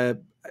what,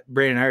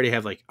 Brandon, I already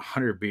have like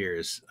 100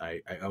 beers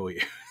I owe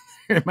you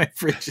in my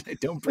fridge that I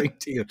don't bring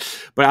to you.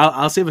 But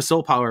I'll save a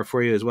Soul Power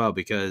for you as well,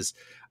 because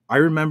I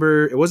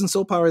remember it wasn't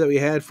Soul Power that we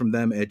had from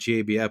them at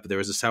GABF, but there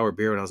was a sour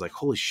beer, and I was like,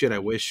 holy shit, I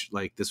wish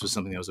like this was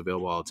something that was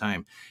available all the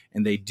time.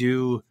 And they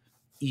do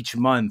each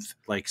month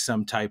like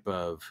some type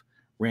of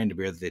random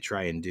beer that they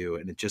try and do,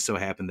 and it just so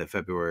happened that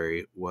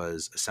February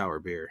was a sour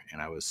beer,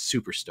 and I was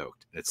super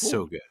stoked. It's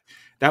so good.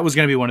 That was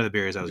going to be one of the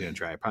beers I was going to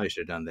try. I probably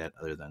should have done that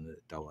other than the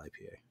double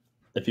IPA.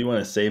 If you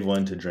want to save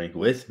one to drink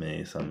with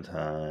me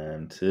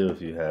sometime too, if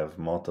you have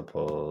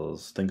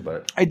multiples, think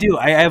about it. I do.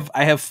 I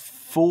have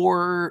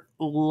 4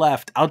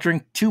 left. I'll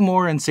drink 2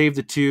 more and save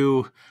the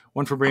 2.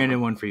 One for Brandon,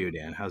 one for you,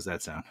 Dan. How's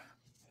that sound?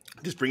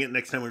 Just bring it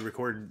next time we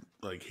record,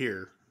 like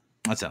here.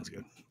 That sounds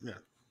good. Yeah.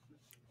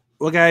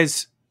 Well,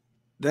 guys,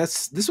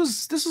 this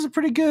was a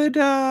pretty good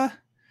wrap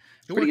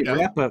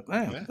up.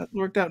 Yeah. That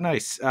worked out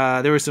nice.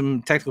 There were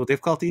some technical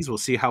difficulties. We'll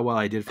see how well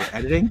I did for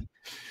editing.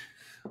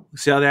 We'll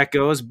see how that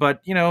goes. But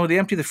you know, the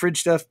empty the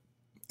fridge stuff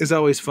is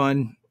always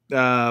fun.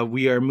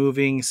 We are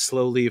moving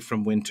slowly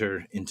from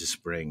winter into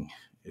spring.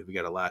 We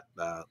got a lot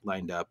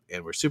lined up,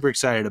 and we're super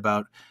excited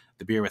about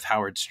the beer with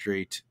Howard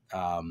Street.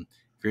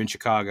 If you're in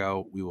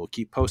Chicago, we will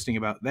keep posting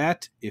about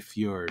that. If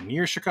you're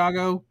near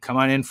Chicago, come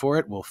on in for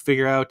it. We'll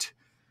figure out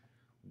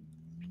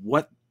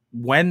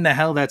when the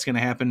hell that's going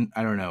to happen.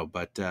 I don't know,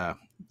 but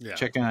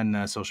check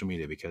on social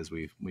media, because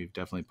we've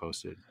definitely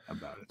posted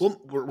about it. Well,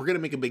 we're going to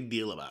make a big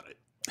deal about it.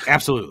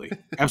 Absolutely,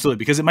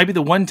 because it might be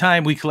the one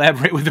time we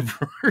collaborate with a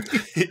brewery.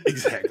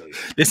 Exactly.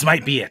 This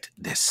might be it.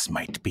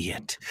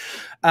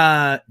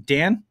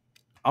 Dan,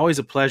 always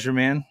a pleasure,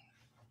 man.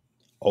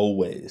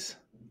 Always.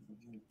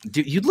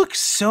 Dude, you look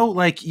so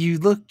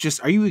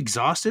are you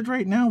exhausted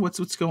right now?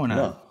 What's going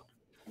on?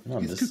 No,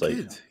 I'm He's just 2 like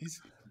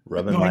kids.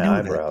 rubbing my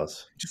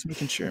eyebrows. Just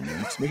making sure,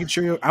 man. Just making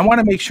sure I want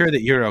to make sure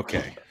that you're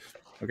okay.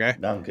 Okay?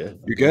 No, I'm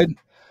good. You're good?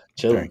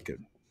 Chilling. All right,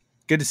 good.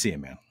 Good to see you,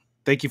 man.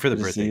 Thank you for the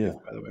Good to birthday see you.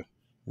 gift, by the way.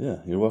 Yeah,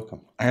 you're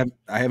welcome. I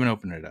haven't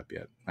opened it up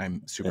yet.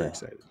 I'm super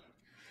excited.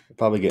 You'll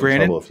probably get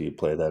Brandon? in trouble if you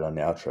play that on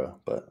the outro,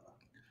 but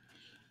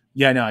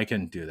Yeah, no, I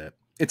can do that.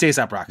 It's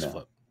Aesop Rocks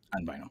Flip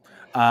on vinyl.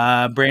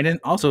 Brandon,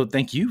 also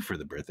thank you for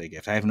the birthday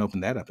gift. I haven't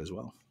opened that up as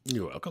well.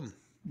 You're welcome.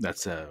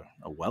 That's a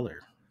Weller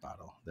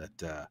bottle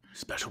that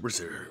Special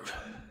reserve.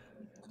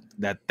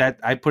 that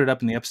I put it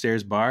up in the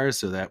upstairs bar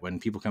so that when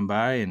people come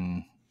by,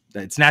 and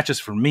it's not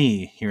just for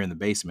me here in the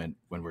basement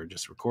when we're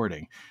just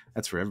recording.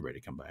 That's for everybody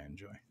to come by and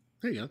enjoy.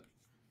 There you go.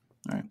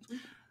 All right.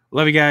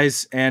 Love you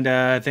guys. And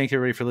thank you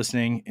everybody for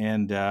listening.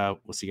 And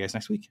we'll see you guys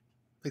next week.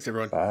 Thanks,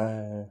 everyone.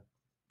 bye.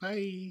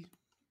 Bye.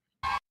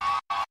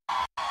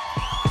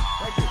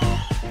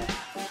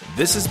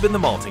 This has been The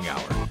Malting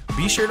Hour.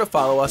 Be sure to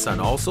follow us on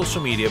all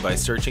social media by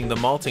searching The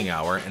Malting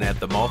Hour and at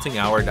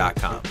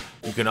themaltinghour.com.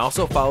 You can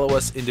also follow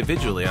us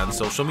individually on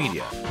social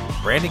media.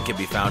 Brandon can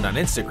be found on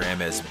Instagram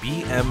as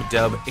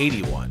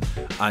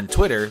BMDub81, on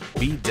Twitter,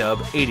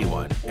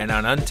 BDub81, and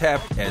on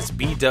Untapped as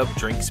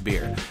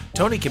BDubDrinksBeer.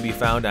 Tony can be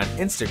found on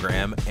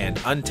Instagram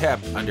and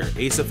Untapped under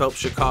Ace of Help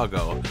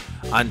Chicago,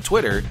 on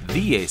Twitter,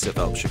 The Ace of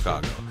Help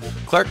Chicago.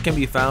 Clark can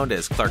be found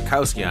as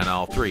Clarkowski on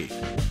all 3.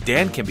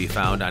 Dan can be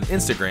found on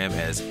Instagram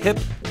as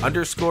hip__hops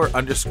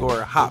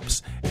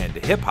and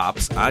hip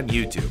hops on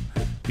YouTube.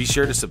 Be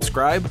sure to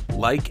subscribe,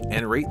 like,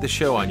 and rate the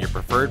show on your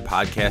preferred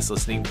podcast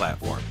listening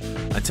platform.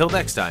 Until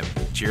next time,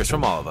 cheers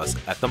from all of us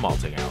at The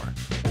Malting Hour.